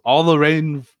counts. All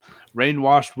the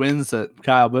rain-washed wins that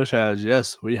Kyle Busch has,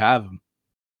 yes, we have them.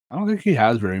 I don't think he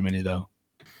has very many, though.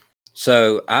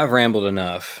 So I've rambled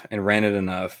enough and ranted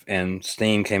enough, and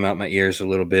steam came out my ears a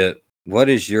little bit. What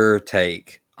is your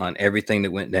take on everything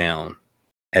that went down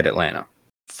at Atlanta?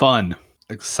 Fun,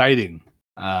 exciting,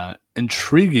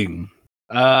 intriguing.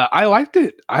 I liked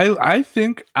it. I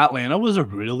think Atlanta was a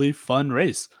really fun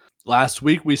race. Last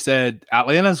week we said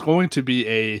Atlanta is going to be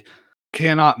a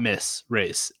cannot miss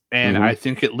race, and I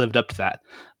think it lived up to that.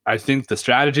 I think the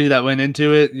strategy that went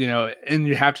into it, and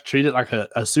you have to treat it like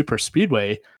a super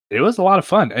speedway. It was a lot of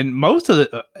fun, and most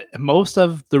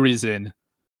of the reason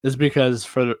is because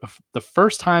for the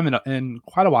first time in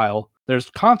quite a while, there's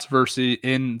controversy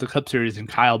in the Cup Series, and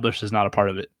Kyle Busch is not a part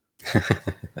of it.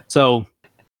 So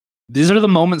these are the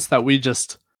moments that we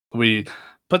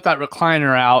put that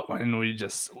recliner out and we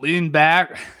just lean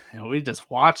back and we just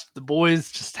watch the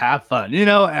boys just have fun.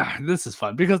 This is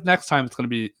fun because next time it's going to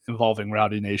be involving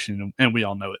Rowdy Nation, and we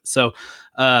all know it. So,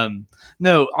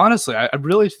 no, honestly, I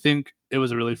really think it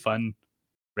was a really fun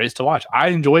race to watch. I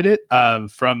enjoyed it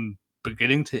from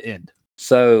beginning to end.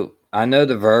 So I know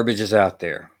the verbiage is out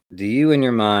there. Do you, in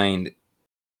your mind,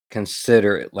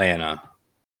 consider Atlanta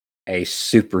a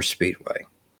super speedway?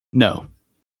 No.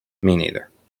 Me neither.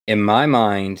 In my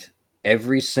mind,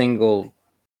 when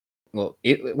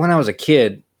I was a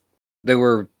kid, there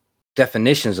were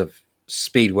definitions of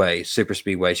speedway, super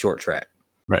speedway, short track.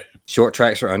 Right. Short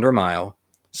tracks are under a mile.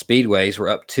 Speedways were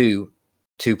up to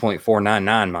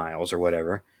 2.499 miles or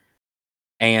whatever.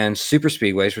 And super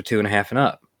speedways were 2.5 and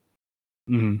up.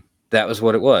 Mm-hmm. That was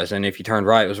what it was. And if you turned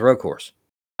right, it was a road course.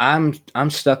 I'm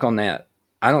stuck on that.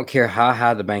 I don't care how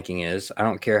high the banking is. I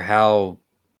don't care how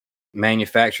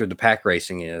manufactured the pack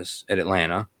racing is at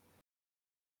Atlanta.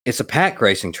 It's a pack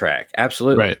racing track.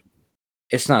 Absolutely. Right.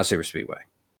 It's not a super speedway.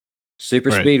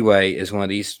 Super speedway is one of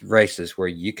these races where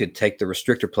you could take the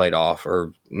restrictor plate off,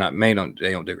 or not. They don't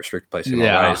do restrictor plates anymore.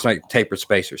 Yeah. Right? It's like tapered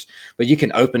spacers, but you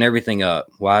can open everything up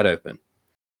wide open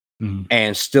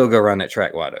and still go around that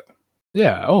track wide open.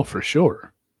 Yeah. Oh, for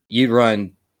sure. You'd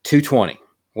run 220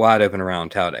 wide open around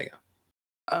Talladega.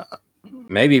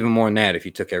 Maybe even more than that if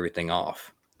you took everything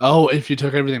off. Oh, if you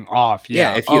took everything off.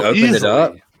 Yeah. If you opened it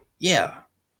up. Yeah.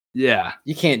 Yeah.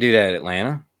 You can't do that at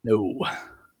Atlanta. No.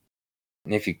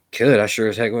 And if you could, I sure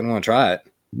as heck wouldn't want to try it.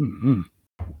 Mm-hmm.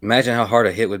 Imagine how hard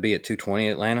a hit would be at 220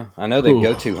 at Atlanta. I know they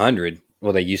go 200.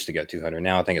 Well, they used to go 200.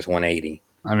 Now I think it's 180.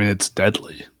 I mean, it's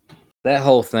deadly. That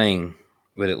whole thing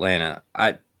with Atlanta,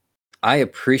 I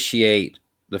appreciate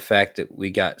the fact that we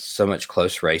got so much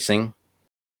close racing.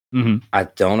 Mm-hmm. I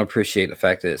don't appreciate the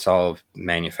fact that it's all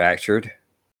manufactured,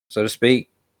 so to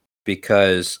speak,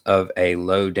 because of a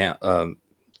low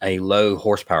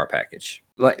horsepower package.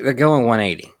 Like they're going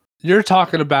 180. You're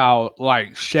talking about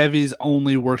like Chevy's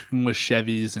only working with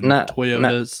Chevys and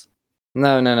Toyotas.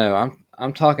 No.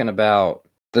 I'm talking about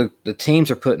the teams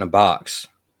are put in a box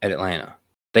at Atlanta.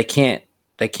 They can't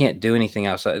do anything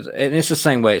outside. And it's the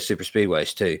same way at super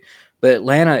speedways too. But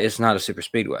Atlanta is not a super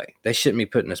speedway. They shouldn't be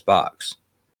put in this box.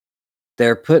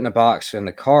 They're put in a box and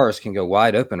the cars can go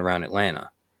wide open around Atlanta.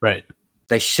 Right.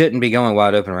 they shouldn't be going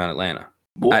wide open around Atlanta.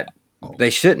 They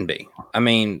shouldn't be. I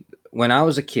mean, when I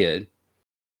was a kid,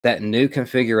 that new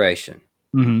configuration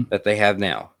that they have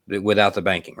now without the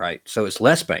banking, right? So it's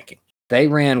less banking. They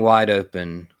ran wide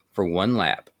open for one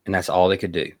lap, and that's all they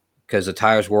could do because the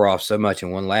tires wore off so much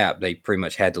in one lap, they pretty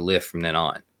much had to lift from then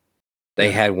on.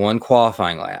 They had one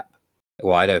qualifying lap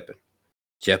wide open.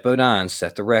 Jeff Bodine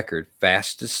set the record,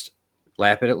 fastest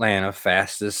lap at Atlanta,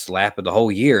 fastest lap of the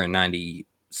whole year in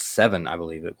 97, I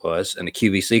believe it was, in the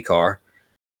QVC car.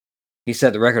 He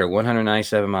set the record at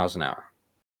 197 miles an hour.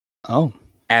 Oh.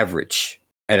 Average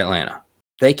at Atlanta.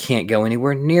 They can't go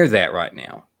anywhere near that right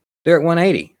now. They're at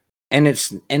 180. And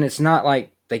it's not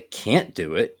like they can't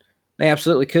do it. They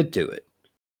absolutely could do it.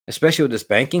 Especially with this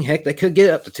banking. Heck, they could get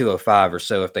up to 205 or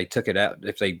so if they took it out,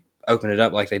 if they open it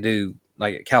up like they do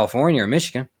like at California or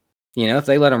Michigan. You know, if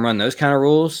they let them run those kind of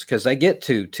rules, because they get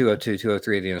to 202,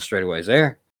 203 at the end of straightaways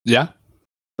there. Yeah.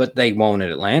 But they won't at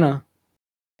Atlanta.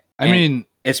 I mean,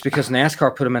 it's because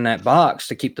NASCAR put them in that box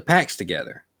to keep the packs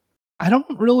together. I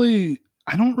don't really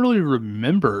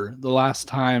remember the last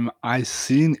time I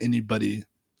seen anybody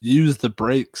use the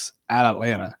brakes at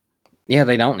Atlanta. Yeah,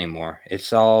 they don't anymore.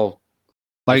 It's all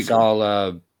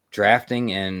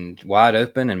drafting and wide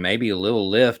open and maybe a little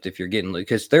lift if you're getting,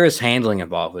 because there is handling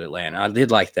involved with Atlanta. I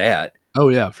did like that. Oh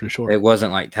yeah, for sure. It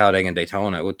wasn't like Talladega and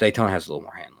Daytona. Well, Daytona has a little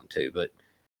more handling too, but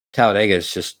Talladega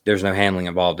is just, there's no handling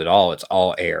involved at all. It's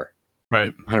all air.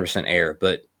 Right. 100% air.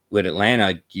 But with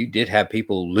Atlanta, you did have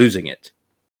people losing it.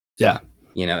 Yeah.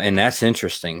 You know, and that's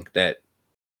interesting that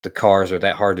the cars are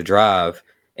that hard to drive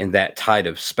in that tight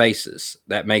of spaces.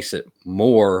 That makes it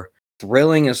more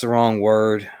thrilling is the wrong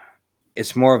word.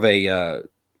 It's more of a,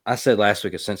 I said last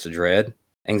week, a sense of dread,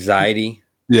 anxiety.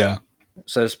 Yeah.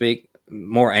 So to speak,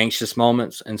 more anxious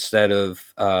moments instead of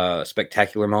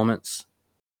spectacular moments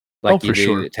like you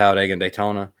do at Talladega and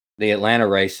Daytona. The Atlanta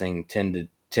racing tended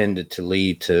to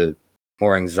lead to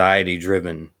more anxiety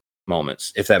driven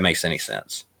moments, if that makes any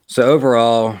sense. So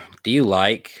overall, do you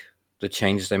like the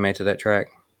changes they made to that track?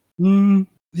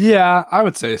 Yeah, I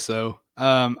would say so.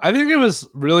 I think it was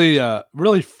really,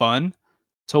 really fun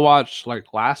to watch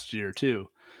like last year too.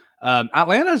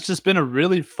 Atlanta's just been a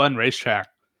really fun racetrack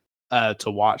to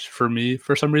watch for me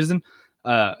for some reason.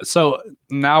 So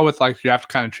now with like, you have to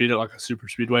kind of treat it like a super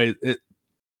speedway.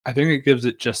 I think it gives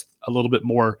it just a little bit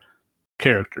more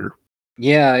character.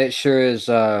 Yeah, it sure is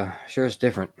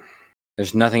different.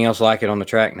 There's nothing else like it on the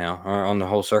track now, or on the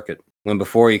whole circuit. When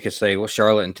before you could say, well,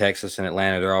 Charlotte and Texas and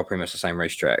Atlanta, they're all pretty much the same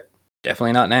racetrack.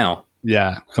 Definitely not now.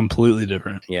 Yeah, completely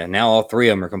different. Yeah, now all three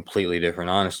of them are completely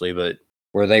different, honestly. But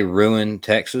where they ruined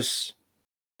Texas,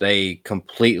 they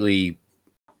completely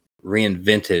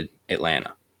reinvented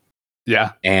Atlanta.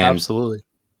 Yeah, and absolutely.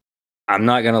 I'm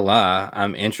not going to lie.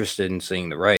 I'm interested in seeing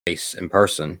the race in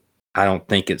person. I don't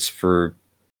think it's for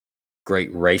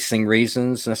great racing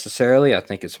reasons necessarily. I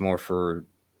think it's more for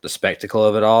the spectacle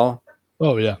of it all.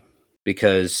 Oh, yeah.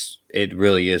 Because it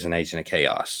really is an agent of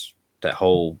chaos, that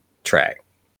whole track.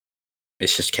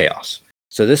 It's just chaos.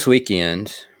 So this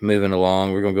weekend, moving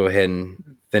along, we're going to go ahead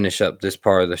and finish up this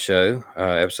part of the show,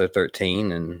 episode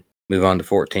 13, and move on to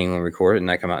 14 when we record it, and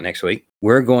that come out next week.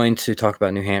 We're going to talk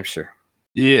about New Hampshire.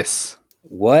 Yes.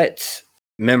 What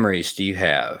memories do you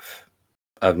have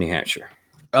of New Hampshire?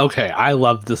 Okay, I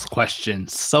love this question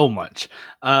so much.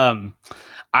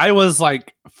 I was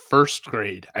like first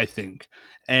grade, I think.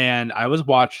 And I was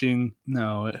watching,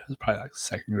 no, it was probably like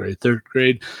second grade, third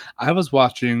grade. I was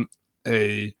watching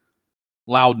a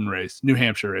Loudon race, New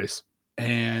Hampshire race.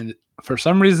 And for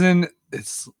some reason,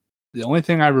 it's the only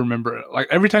thing I remember. Like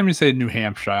every time you say New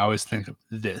Hampshire, I always think of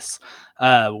this,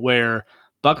 where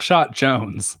Buckshot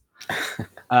Jones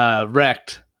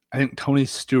wrecked, I think, Tony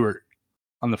Stewart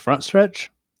on the front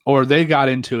stretch, or they got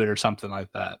into it or something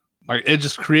like that. Like it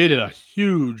just created a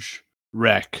huge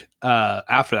wreck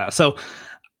after that. So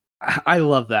I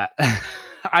love that.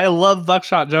 I love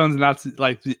Buckshot Jones, and that's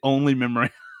like the only memory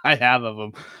I have of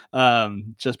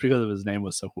him, just because of his name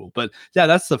was so cool. But yeah,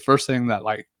 that's the first thing that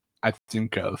like I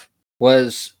think of.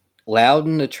 Was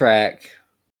Loudon the track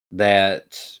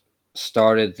that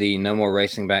started the no more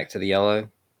racing back to the yellow?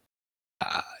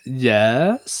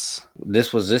 Yes.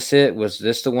 Was this it? Was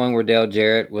this the one where Dale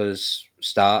Jarrett was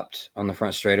stopped on the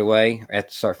front straightaway at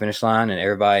the start finish line, and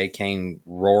everybody came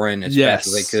roaring as fast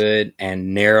as they could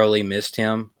and narrowly missed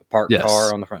him, parked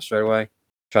car on the front straightaway,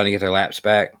 trying to get their laps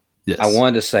back? Yes. I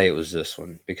wanted to say it was this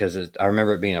one because I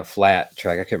remember it being a flat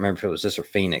track. I can't remember if it was this or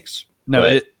Phoenix. No,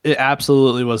 it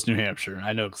absolutely was New Hampshire.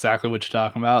 I know exactly what you're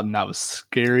talking about, and that was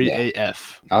scary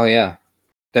AF. Oh, yeah.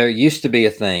 There used to be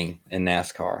a thing in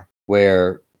NASCAR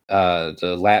where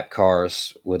the lap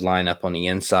cars would line up on the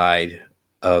inside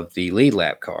of the lead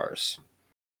lap cars,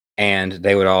 and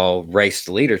they would all race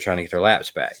the leader trying to get their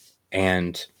laps back.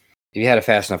 And if you had a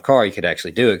fast enough car, you could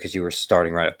actually do it because you were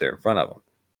starting right up there in front of them.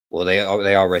 Well, they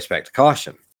all race back to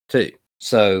caution too.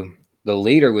 So the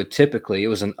leader would typically, it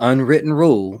was an unwritten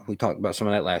rule. We talked about some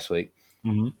of that last week.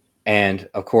 Mm-hmm. And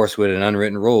of course, with an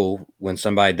unwritten rule, when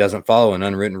somebody doesn't follow an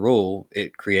unwritten rule,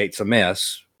 it creates a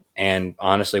mess. And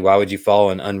honestly, why would you follow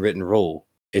an unwritten rule?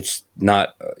 It's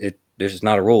not, there's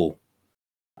not a rule.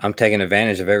 I'm taking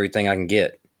advantage of everything I can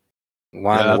get.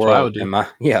 Why in the world am I?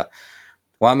 Yeah.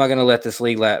 Why am I going to let this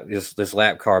lead lap, this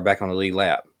lap car back on the lead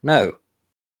lap? No,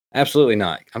 absolutely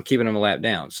not. I'm keeping them a lap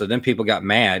down. So then people got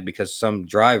mad because some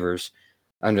drivers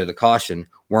under the caution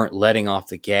weren't letting off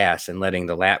the gas and letting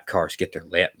the lap cars get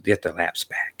their laps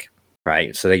back.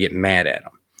 Right. So they get mad at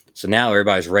them. So now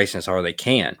everybody's racing as hard as they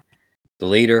can. The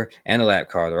leader and the lap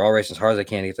car, they're all racing as hard as they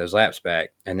can to get those laps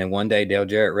back. And then one day Dale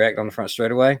Jarrett wrecked on the front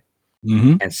straightaway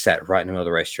and sat right in the middle of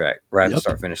the racetrack, right at the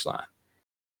start finish line.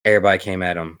 Everybody came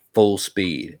at him full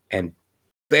speed and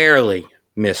barely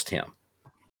missed him.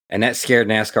 And that scared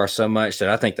NASCAR so much that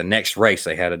I think the next race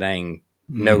they had a dang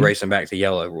no racing back to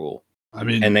yellow rule. I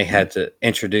mean, and they had to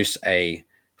introduce a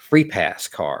free pass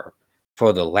car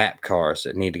for the lap cars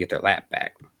that need to get their lap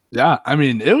back. Yeah, I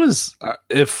mean, it was,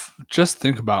 if just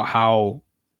think about how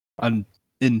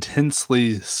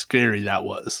intensely scary that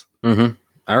was. Mm-hmm.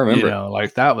 I remember. You know,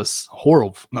 like that was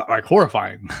horrible, like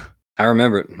horrifying. I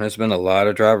remember it. There's been a lot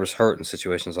of drivers hurt in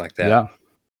situations like that. Yeah.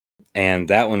 And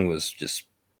that one was just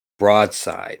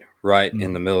broadside right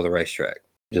in the middle of the racetrack.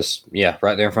 Just, yeah,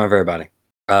 right there in front of everybody.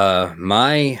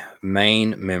 My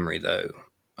main memory, though,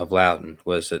 of Loudon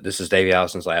was that this is Davey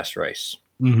Allison's last race.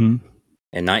 Mm-hmm.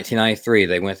 In 1993,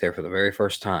 they went there for the very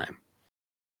first time.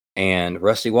 And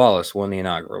Rusty Wallace won the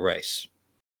inaugural race.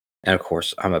 And, of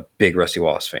course, I'm a big Rusty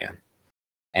Wallace fan.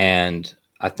 And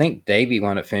I think Davey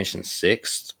wound up finishing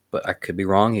 6th, but I could be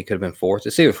wrong. He could have been 4th.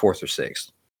 It's either 4th or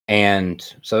 6th. And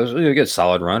so it was really a good,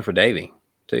 solid run for Davey,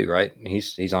 too, right?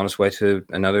 He's on his way to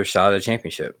another shot at a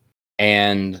championship.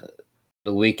 And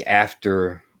the week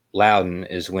after Loudon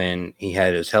is when he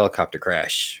had his helicopter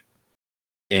crash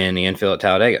in the infield at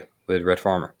Talladega with Red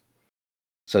Farmer.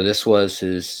 So this was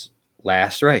his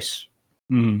last race.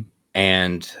 Mm-hmm.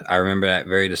 And I remember that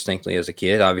very distinctly as a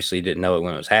kid. Obviously didn't know it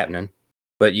when it was happening,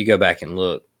 but you go back and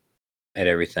look at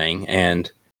everything.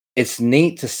 And it's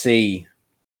neat to see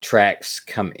tracks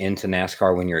come into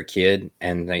NASCAR when you're a kid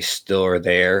and they still are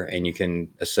there and you can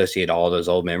associate all those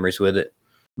old memories with it.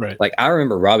 Right. Like I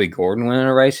remember Robbie Gordon winning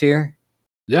a race here.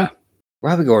 Yeah.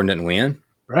 Robbie Gordon didn't win.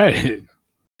 Right.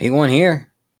 He won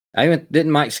here.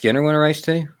 Didn't Mike Skinner win a race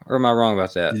too? Or am I wrong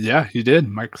about that? Yeah, he did.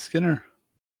 Mike Skinner.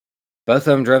 Both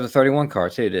of them drove the 31 car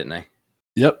too, didn't they?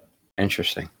 Yep.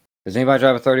 Interesting. Does anybody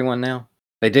drive a 31 now?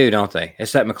 They do, don't they?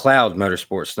 It's that McLeod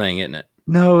Motorsports thing, isn't it?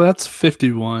 No, that's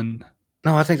 51.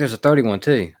 No, I think there's a 31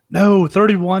 too. No,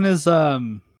 31 is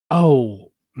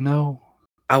oh, no.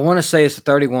 I want to say it's a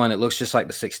 31. It looks just like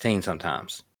the 16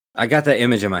 sometimes. I got that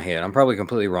image in my head. I'm probably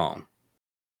completely wrong.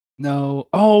 No.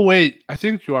 Oh, wait. I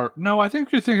think you are. No, I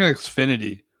think you're thinking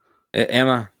Xfinity. Am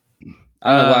I?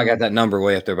 I don't know why I got that number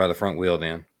way up there by the front wheel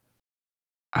then.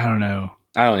 I don't know.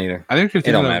 I don't either. I think you're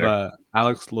thinking don't of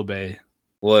Alex LeBay.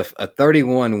 Well, if a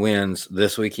 31 wins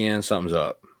this weekend, something's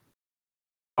up.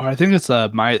 Or I think it's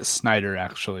Myatt Snyder,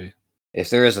 actually. If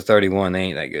there is a 31, they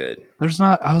ain't that good. There's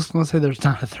not. I was going to say there's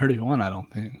not a 31, I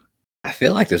don't think. I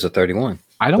feel like there's a 31.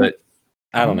 I don't know.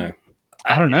 I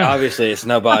don't know. Obviously, it's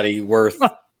nobody worth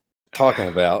talking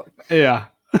about. Yeah.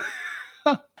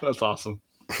 That's awesome.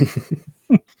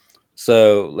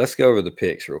 So let's go over the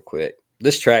picks real quick.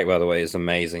 This track, by the way, is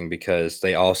amazing because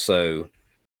they also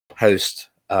host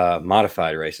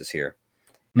modified races here.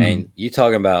 Mm-hmm. And you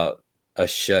talking about a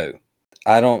show.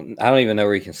 I don't even know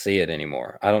where you can see it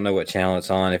anymore. I don't know what channel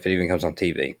it's on, if it even comes on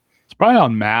TV. It's probably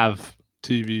on Mav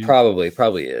TV.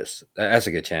 Probably is. That's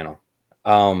a good channel.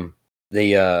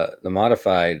 The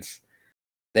modifieds,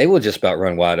 they will just about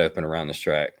run wide open around this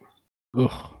track.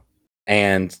 Ugh.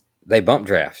 And they bump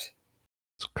draft.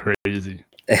 It's crazy.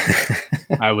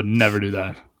 I would never do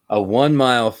that. A 1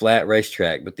 mile flat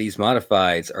racetrack, but these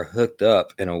modifieds are hooked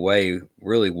up in a way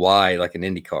really wide, like an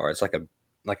Indy car. It's like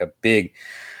a big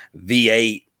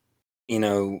V8,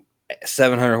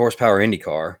 700 horsepower Indy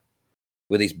car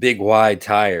with these big wide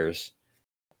tires,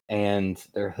 and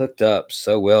they're hooked up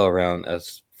so well around a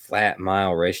flat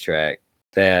mile racetrack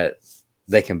that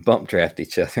they can bump draft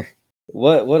each other.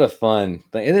 What a fun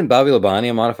thing. Isn't Bobby Labonte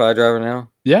a modified driver now?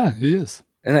 Yeah, he is.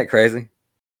 Isn't that crazy?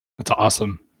 That's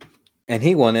awesome. And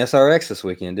he won SRX this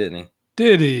weekend, didn't he?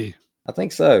 Did he? I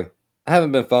think so. I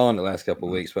haven't been following the last couple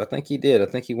of weeks, but I think he did. I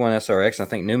think he won SRX, and I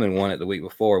think Newman won it the week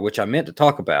before, which I meant to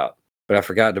talk about, but I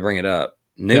forgot to bring it up.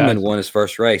 Newman won his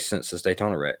first race since the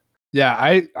Daytona wreck.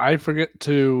 Yeah, I forget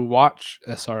to watch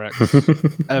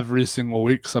SRX every single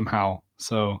week somehow.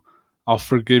 So I'll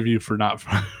forgive you for not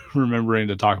remembering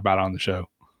to talk about it on the show.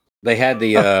 They had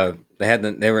they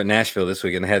were at Nashville this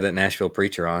week, and they had that Nashville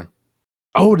preacher on.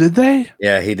 Oh, did they?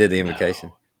 Yeah, he did the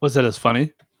invocation. Was that as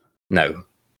funny? No.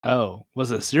 Oh,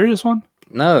 was it a serious one?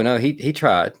 No, he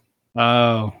tried.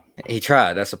 Oh. He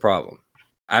tried. That's the problem.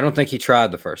 I don't think he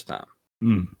tried the first time.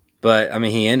 But I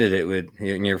mean, he ended it with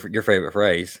your favorite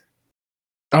phrase.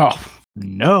 Oh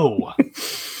no!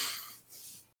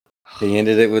 He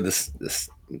ended it with this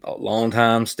long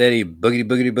time steady boogity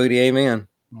boogity boogity amen.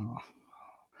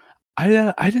 I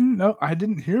didn't know. I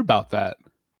didn't hear about that.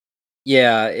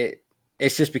 Yeah,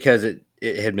 it's just because it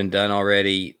had been done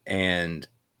already, and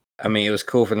I mean, it was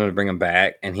cool for them to bring him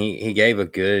back, and he gave a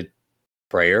good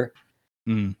prayer,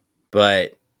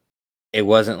 but it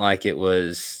wasn't like it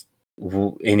was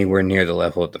anywhere near the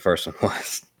level that the first one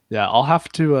was. Yeah, I'll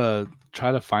have to try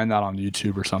to find that on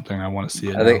YouTube or something. I want to see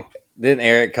it. I think didn't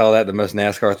Eric call that the most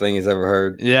NASCAR thing he's ever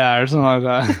heard? Yeah, or something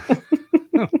like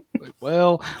that.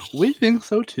 Well, we think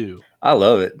so too. I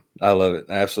love it. I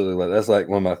absolutely love it. That's like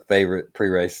one of my favorite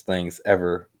pre-race things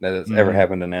ever that has ever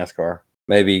happened in NASCAR.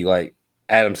 Maybe like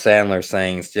Adam Sandler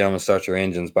saying "Gentlemen, start your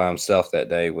engines" by himself that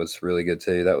day was really good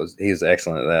too. He was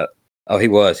excellent at that. Oh, he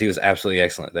was absolutely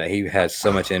excellent at that. He has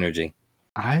so much energy.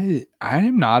 I'm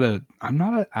not an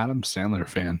Adam Sandler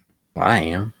fan. Well, I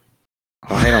am.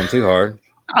 Don't hate on him too hard.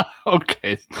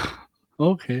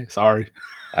 Okay, sorry.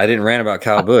 I didn't rant about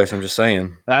Kyle Busch. I'm just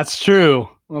saying. That's true.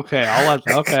 Okay,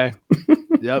 okay.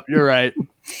 Yep, you're right.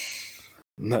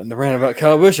 Nothing to rant about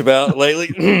Kyle Busch about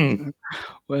lately.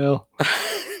 Well,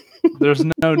 there's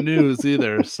no news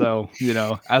either. So,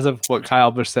 as of what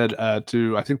Kyle Busch said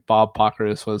to, I think Bob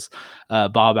Pockrass was,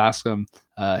 Bob asked him,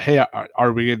 hey,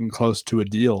 are we getting close to a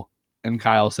deal? And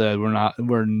Kyle said,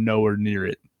 we're nowhere near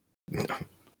it.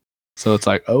 So it's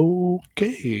like,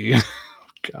 okay.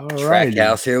 All right.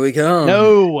 Trackhouse, here we come.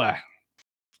 No.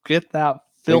 Get that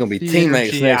filthy. We're going to be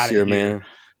teammates next year, man.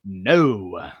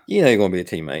 No. You know you're going to be a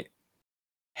teammate.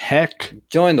 Heck.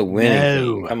 Join the winning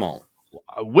team. Come on.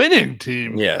 A winning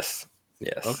team? Yes.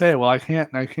 Okay, well I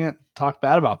can't talk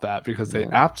bad about that because they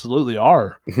absolutely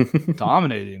are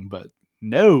dominating, but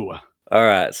no. All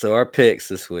right, so our picks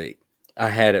this week. I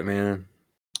had it, man.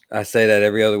 I say that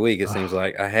every other week, it seems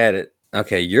like. I had it.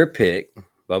 Okay, your pick,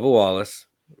 Bubba Wallace,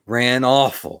 ran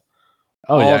awful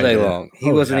all day long.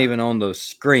 He wasn't even on the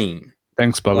screen.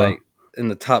 Thanks, Bubba. Like in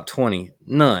the top 20,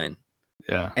 none.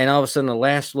 Yeah. And all of a sudden, the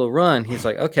last little run, he's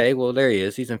like, okay, well, there he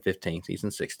is. He's in 15th. He's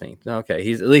in 16th. Okay,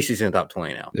 he's in the top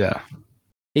 20 now. Yeah.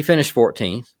 He finished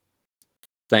 14th,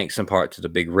 thanks in part to the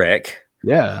big wreck.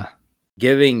 Yeah.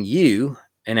 Giving you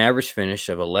an average finish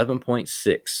of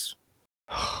 11.6.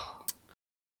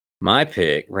 My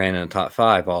pick ran in the top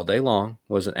 5 all day long,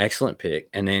 was an excellent pick,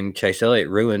 and then Chase Elliott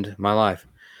ruined my life.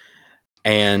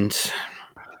 And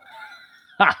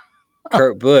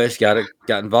Kurt Busch got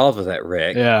involved with that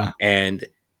wreck. Yeah. And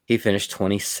he finished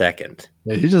 22nd.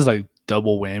 Yeah, he just like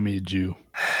double whammied you.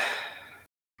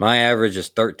 My average is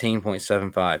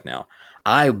 13.75 now.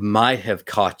 I might have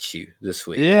caught you this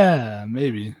week. Yeah,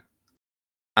 maybe.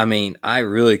 I mean, I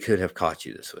really could have caught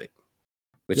you this week.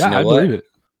 But yeah, you know I what? believe it.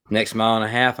 Next mile and a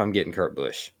half, I'm getting Kurt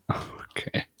Busch.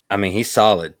 Okay. I mean, he's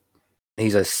solid.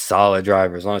 He's a solid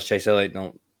driver. As long as Chase Elliott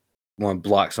don't want to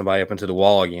block somebody up into the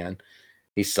wall again,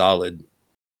 he's solid.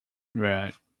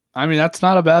 Right. I mean, that's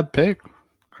not a bad pick,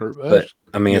 Kurt Busch.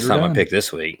 But I mean, it's not my pick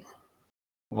this week.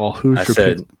 Well, who's your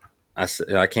pick? I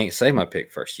said I can't say my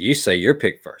pick first. You say your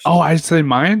pick first. Oh, I say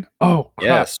mine? Oh, crap.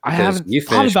 Yes, I haven't you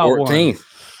thought finished about 14th. one.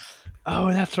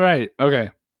 Oh, that's right. Okay.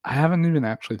 I haven't even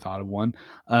actually thought of one.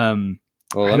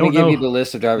 Well, let me give you the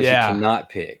list of drivers you cannot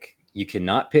pick. You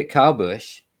cannot pick Kyle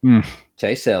Busch,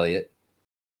 Chase Elliott,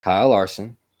 Kyle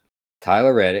Larson,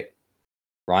 Tyler Reddick,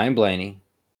 Ryan Blaney,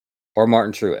 or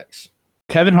Martin Truex.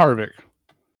 Kevin Harvick.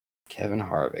 Kevin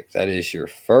Harvick. That is your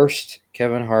first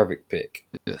Kevin Harvick pick.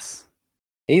 Yes.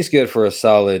 He's good for a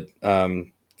solid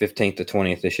 15th to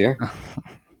 20th this year.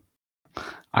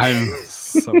 I'm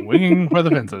swinging for the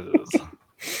fences.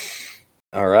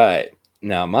 All right.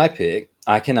 Now, my pick,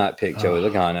 I cannot pick Joey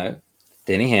Logano,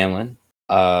 Denny Hamlin,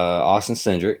 Austin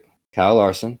Cindric, Kyle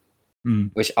Larson,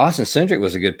 which Austin Cindric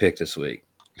was a good pick this week.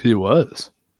 He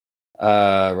was.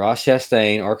 Ross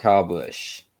Chastain or Kyle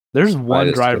Busch. There's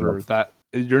one driver that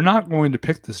you're not going to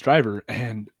pick this driver,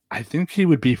 and I think he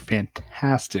would be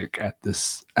fantastic at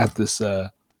this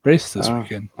race this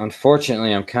weekend.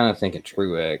 Unfortunately, I'm kind of thinking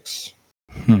Truex.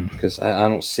 because I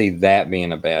don't see that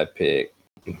being a bad pick.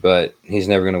 But he's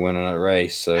never going to win another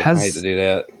race, so I hate to do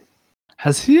that.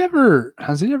 Has he ever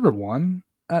won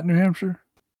at New Hampshire?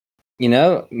 You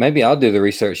know, maybe I'll do the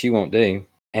research you won't do.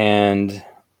 And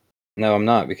no, I'm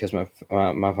not, because my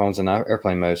phone's in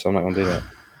airplane mode, so I'm not going to do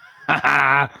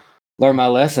that. Learned my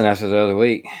lesson after the other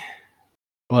week.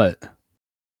 What?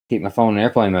 Keep my phone in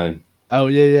airplane mode. Oh,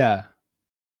 yeah.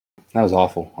 That was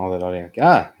awful, all that audio.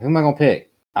 Who am I going to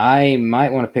pick? I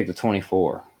might want to pick the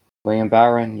 24. William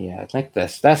Byron? Yeah, I think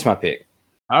that's my pick.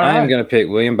 All right. I'm going to pick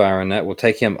William Byron. That will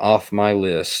take him off my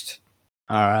list.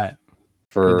 All right.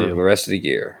 For the rest of the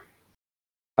year.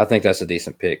 I think that's a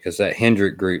decent pick because that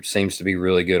Hendrick group seems to be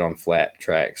really good on flat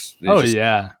tracks.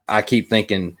 Yeah. I keep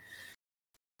thinking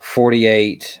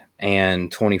 48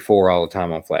 and 24 all the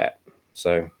time on flat.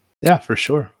 So yeah, for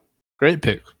sure. Great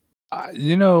pick.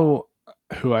 You know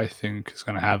who I think is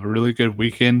going to have a really good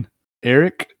weekend?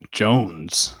 Eric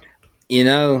Jones. You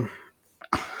know,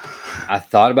 I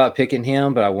thought about picking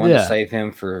him, but I wanted to save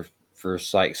him for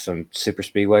like some super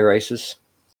speedway races.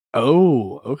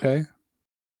 Oh, okay.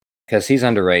 Because he's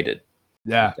underrated.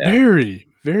 Yeah, very,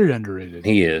 very underrated.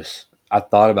 He is. I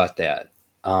thought about that.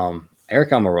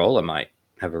 Eric Almirola might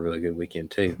have a really good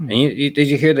weekend too. And did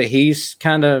you hear that he's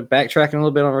kind of backtracking a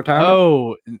little bit on retirement?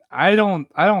 Oh, I don't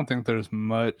think there's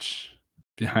much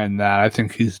behind that. I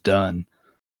think he's done.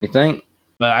 You think?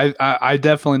 But I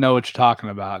definitely know what you're talking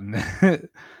about, and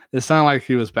it sounded like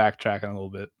he was backtracking a little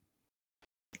bit.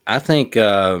 I think.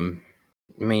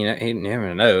 I mean, you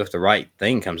never know if the right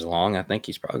thing comes along. I think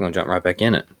he's probably going to jump right back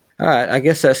in it. All right, I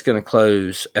guess that's going to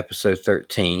close episode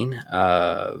 13.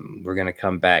 We're going to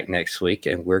come back next week,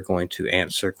 and we're going to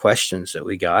answer questions that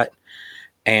we got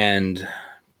and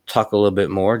talk a little bit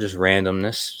more, just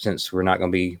randomness, since we're not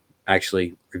going to be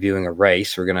actually reviewing a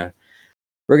race. We're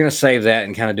gonna save that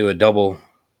and kind of do a double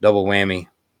whammy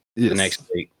the next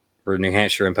week for New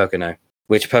Hampshire and Pocono,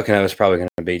 which Pocono is probably going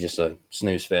to be just a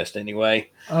snooze fest anyway.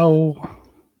 Oh,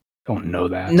 don't know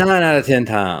that. 9 out of 10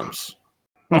 times.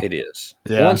 It is.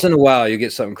 Yeah. Once in a while, you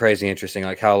get something crazy interesting,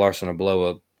 like Kyle Larson will blow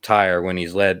a tire when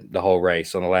he's led the whole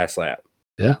race on the last lap.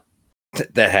 Yeah.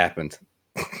 That happened.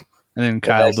 And then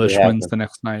Kyle Busch wins the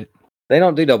next night. They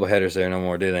don't do double headers there no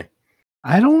more, do they?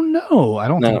 I don't know. I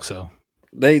don't think so.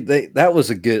 They that was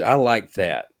a good. I like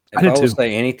that. If I would too.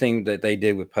 say anything that they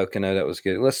did with Pocono that was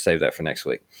good, let's save that for next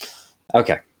week.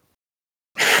 Okay.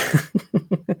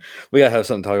 We gotta have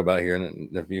something to talk about here in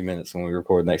a few minutes when we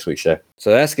record next week's show.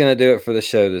 So that's gonna do it for the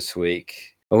show this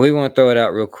week. But we want to throw it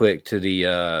out real quick to the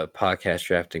podcast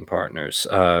drafting partners.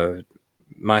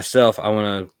 Myself, I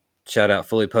want to shout out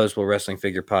Fully Postable Wrestling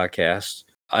Figure Podcast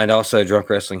and also Drunk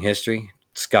Wrestling History.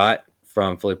 Scott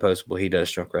from Fully Postable, he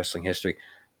does Drunk Wrestling History.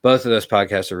 Both of those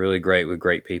podcasts are really great with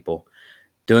great people.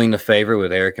 Doing the Favor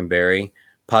with Eric and Barry,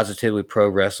 Positively Pro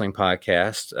Wrestling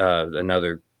Podcast,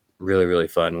 another really, really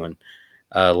fun one.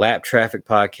 Lap Traffic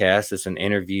Podcast is an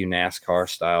interview NASCAR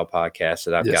style podcast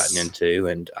that I've gotten into,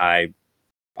 and I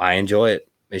enjoy it.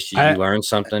 You learn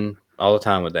something all the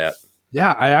time with that.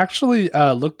 Yeah, I actually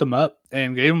looked them up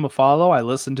and gave them a follow. I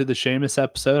listened to the Sheamus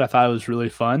episode. I thought it was really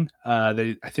fun.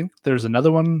 I think there's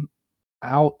another one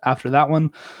out after that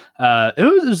one.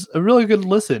 It was a really good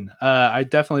listen. I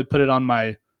definitely put it on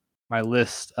my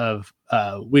list of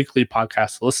weekly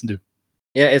podcasts to listen to.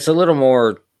 Yeah, it's a little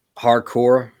more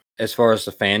hardcore as far as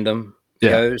the fandom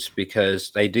goes, because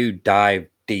they do dive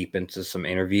deep into some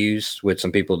interviews with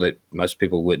some people that most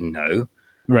people wouldn't know,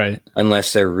 right?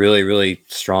 Unless they're really, really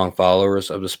strong followers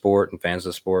of the sport and fans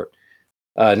of the sport.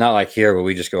 Not like here where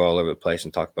we just go all over the place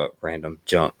and talk about random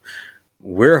junk.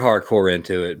 We're hardcore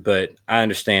into it, but I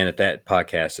understand that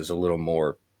podcast is a little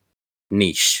more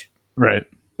niche, right,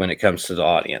 when it comes to the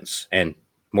audience, and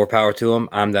more power to them.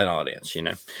 I'm that audience, you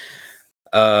know.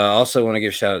 Also want to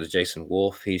give a shout out to Jason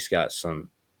Wolf. He's got some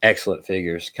excellent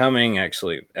figures coming,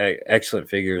 excellent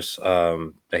figures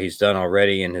that he's done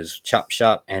already in his chop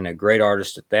shop, and a great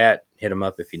artist at that. Hit him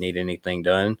up if you need anything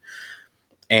done.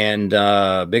 And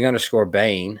Big _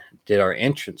 Bane did our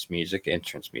intro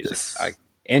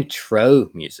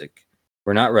music.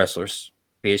 We're not wrestlers.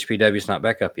 PHPW's not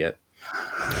back up yet.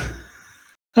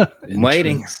 I'm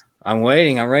waiting. I'm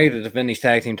ready to defend these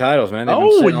tag team titles, man.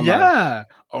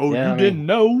 You didn't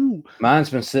know. Mine's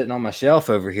been sitting on my shelf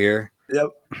over here. Yep.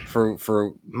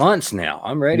 For months now.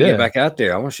 I'm ready to get back out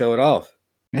there. I want to show it off.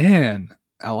 Man,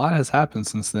 a lot has happened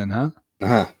since then, huh?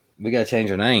 We got to change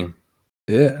our name.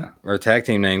 Yeah. Our tag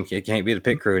team name. It can't be the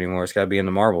Pit Crew anymore. It's got to be in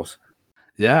the Marbles.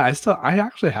 Yeah, I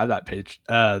actually have that page.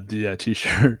 The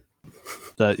t-shirt.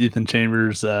 The Ethan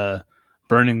Chambers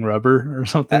burning rubber or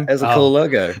something. That's a cool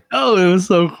logo. Oh, it was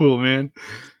so cool, man.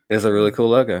 It's a really cool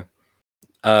logo.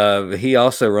 He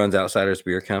also runs Outsiders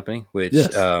Beer Company, which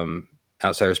Yes.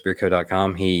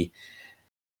 outsidersbeerco.com. He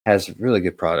has really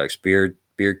good products, beard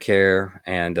care,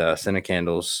 and scented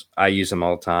candles. I use them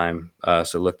all the time,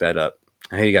 so look that up.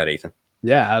 Who you got, Ethan?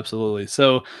 Yeah, absolutely.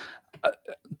 So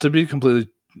to be completely,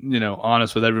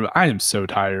 honest with everybody, I am so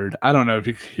tired. I don't know if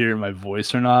you can hear my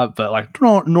voice or not, but like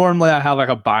normally I have like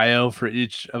a bio for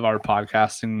each of our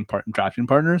podcasting drafting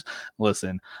partners.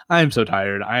 Listen, I am so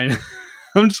tired. I'm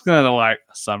just going to like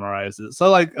summarize it. So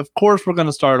like, of course, we're going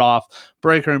to start off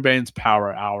Breaker and Bane's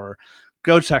Power Hour.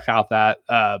 Go check out that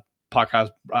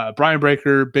podcast. Brian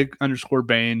Breaker,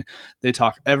 Big_Bane. They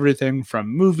talk everything from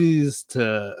movies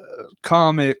to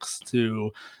comics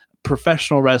to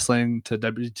professional wrestling to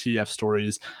WTF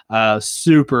stories.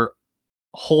 Super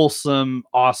wholesome,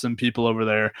 awesome people over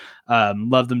there.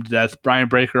 Love them to death. Brian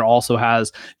Breaker also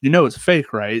has, it's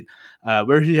fake, right?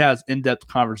 Where he has in-depth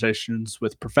conversations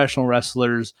with professional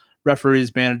wrestlers,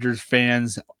 referees, managers,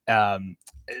 fans,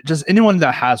 just anyone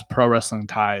that has pro wrestling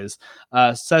ties.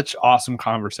 Such awesome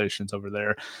conversations over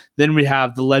there. Then we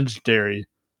have the legendary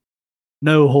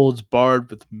No Holds Barred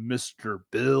with Mr.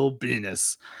 Bill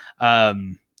Venus.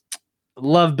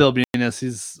 Love Bill Venus.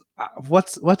 He's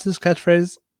what's his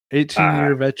catchphrase?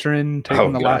 18-year veteran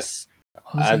taking the God. last.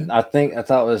 I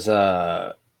thought it was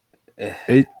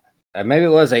maybe it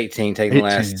was 18 taking the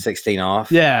last 16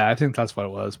 off. Yeah, I think that's what it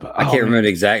was. But I can't remember the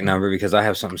exact number because I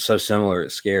have something so similar.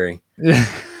 It's scary.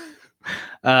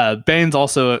 Bane's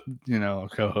also a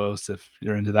co-host if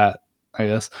you're into that, I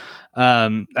guess.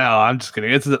 No, I'm just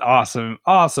kidding. It's an awesome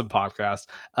podcast.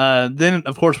 Then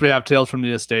of course we have Tales from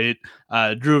the Estate.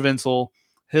 Drew Vinsel,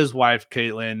 his wife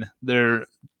Caitlin. They're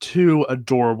two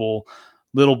adorable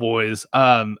little boys.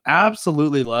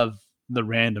 Absolutely love the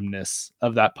randomness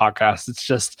of that podcast. It's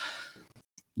just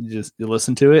you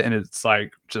listen to it and it's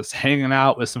like just hanging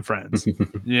out with some friends.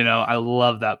 I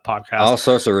love that podcast. All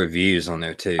sorts of reviews on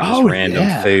there too. Just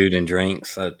random food and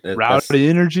drinks. Rowdy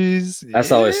Energies.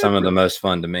 That's always some of the most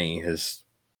fun to me is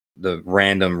the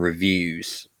random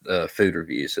reviews, food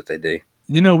reviews that they do.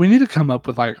 We need to come up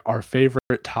with like our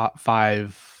favorite top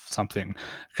 5 something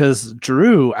because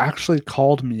Drew actually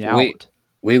called me out.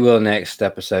 We will next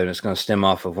episode. It's going to stem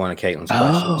off of one of Caitlin's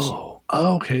questions. Oh,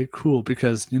 okay, cool.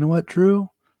 Because you know what, Drew?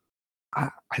 I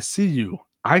see you.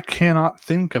 I cannot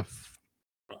think of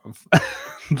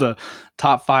the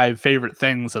top 5 favorite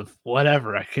things of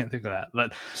whatever. I can't think of that.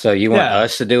 But so you want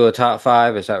us to do a top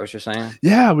 5? Is that what you're saying?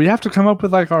 Yeah, we have to come up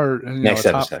with like our next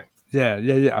episode.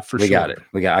 Yeah, for sure. We got it.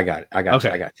 I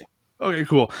got you. Okay,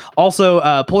 cool.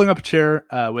 Also, pulling up a chair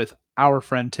with our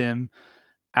friend Tim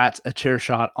at A Chair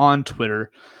Shot on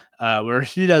Twitter, where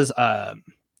he does a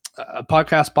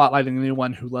podcast spotlighting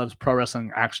anyone who loves pro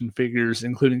wrestling action figures,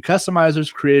 including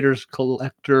customizers, creators,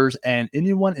 collectors, and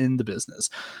anyone in the business.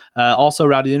 Also,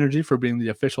 Rowdy Energy for being the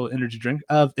official energy drink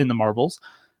of In the Marbles.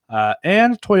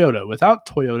 And Toyota. Without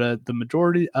Toyota, the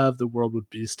majority of the world would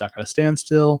be stuck at a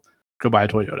standstill. Go buy a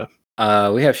Toyota.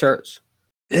 We have shirts.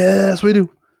 Yes, we do.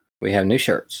 We have new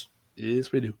shirts.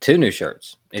 Yes, we do. 2 new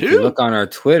shirts. If you look on our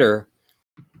Twitter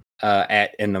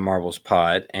at In the Marbles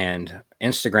Pod, and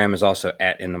Instagram is also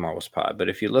at In the Marbles Pod. But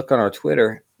if you look on our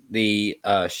Twitter, the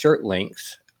shirt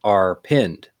links are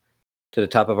pinned to the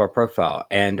top of our profile,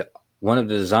 and one of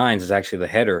the designs is actually the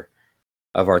header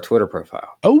of our Twitter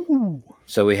profile. Oh,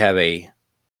 so we have a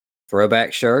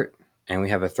throwback shirt and we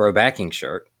have a throwbacking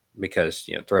shirt because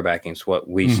throwbacking is what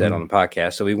we said on the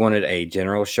podcast. So we wanted a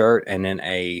general shirt and then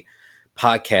a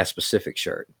podcast specific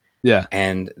shirt. Yeah,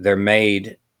 and they're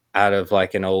made out of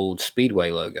like an old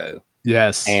Speedway logo.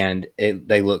 Yes, and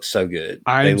they look so good.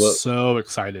 I'm so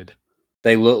excited.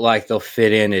 They look like they'll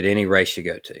fit in at any race you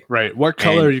go to. Right. What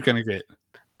color are you gonna get?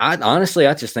 I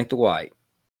just think the white.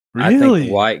 Really? I think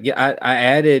the white. Yeah, I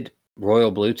added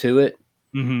royal blue to it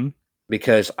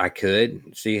because I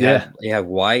could. So you have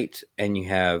white and you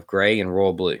have gray and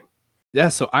royal blue. Yeah,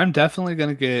 so I'm definitely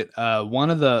gonna get one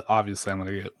of the. Obviously, I'm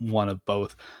gonna get one of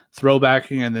both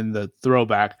throwbacking and then the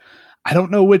throwback. I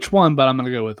don't know which one, but I'm gonna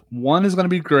go with one is gonna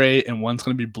be gray and one's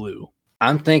gonna be blue.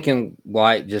 I'm thinking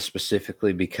white just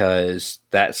specifically because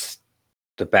that's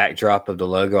the backdrop of the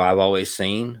logo I've always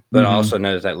seen, but I also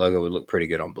know that logo would look pretty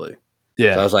good on blue.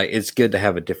 Yeah. So I was like, it's good to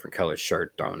have a different colored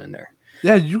shirt thrown in there.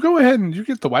 Yeah, you go ahead and you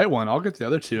get the white one. I'll get the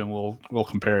other two and we'll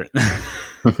compare it.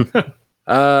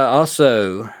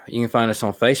 Also, you can find us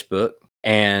on Facebook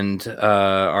and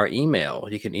our email.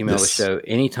 You can email the show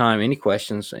anytime, any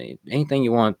questions, anything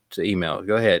you want to email.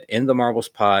 Go ahead,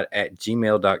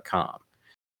 inthemarblespod@gmail.com.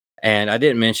 And I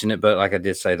didn't mention it, but like I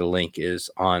did say, the link is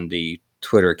on the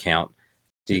Twitter account.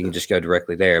 So you can just go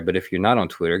directly there. But if you're not on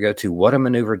Twitter, go to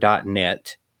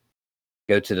whatamaneuver.net.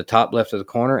 go to the top left of the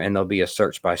corner, and there'll be a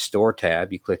search by store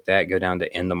tab. You click that, go down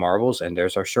to In the Marbles, and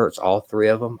there's our shirts. All 3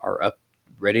 of them are up,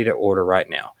 ready to order right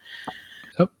now.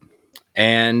 Yep.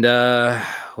 And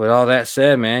with all that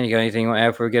said, man, you got anything you want to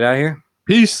add before we get out of here?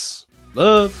 Peace,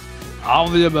 love, all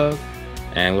of the above.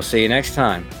 And we'll see you next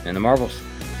time in the Marbles.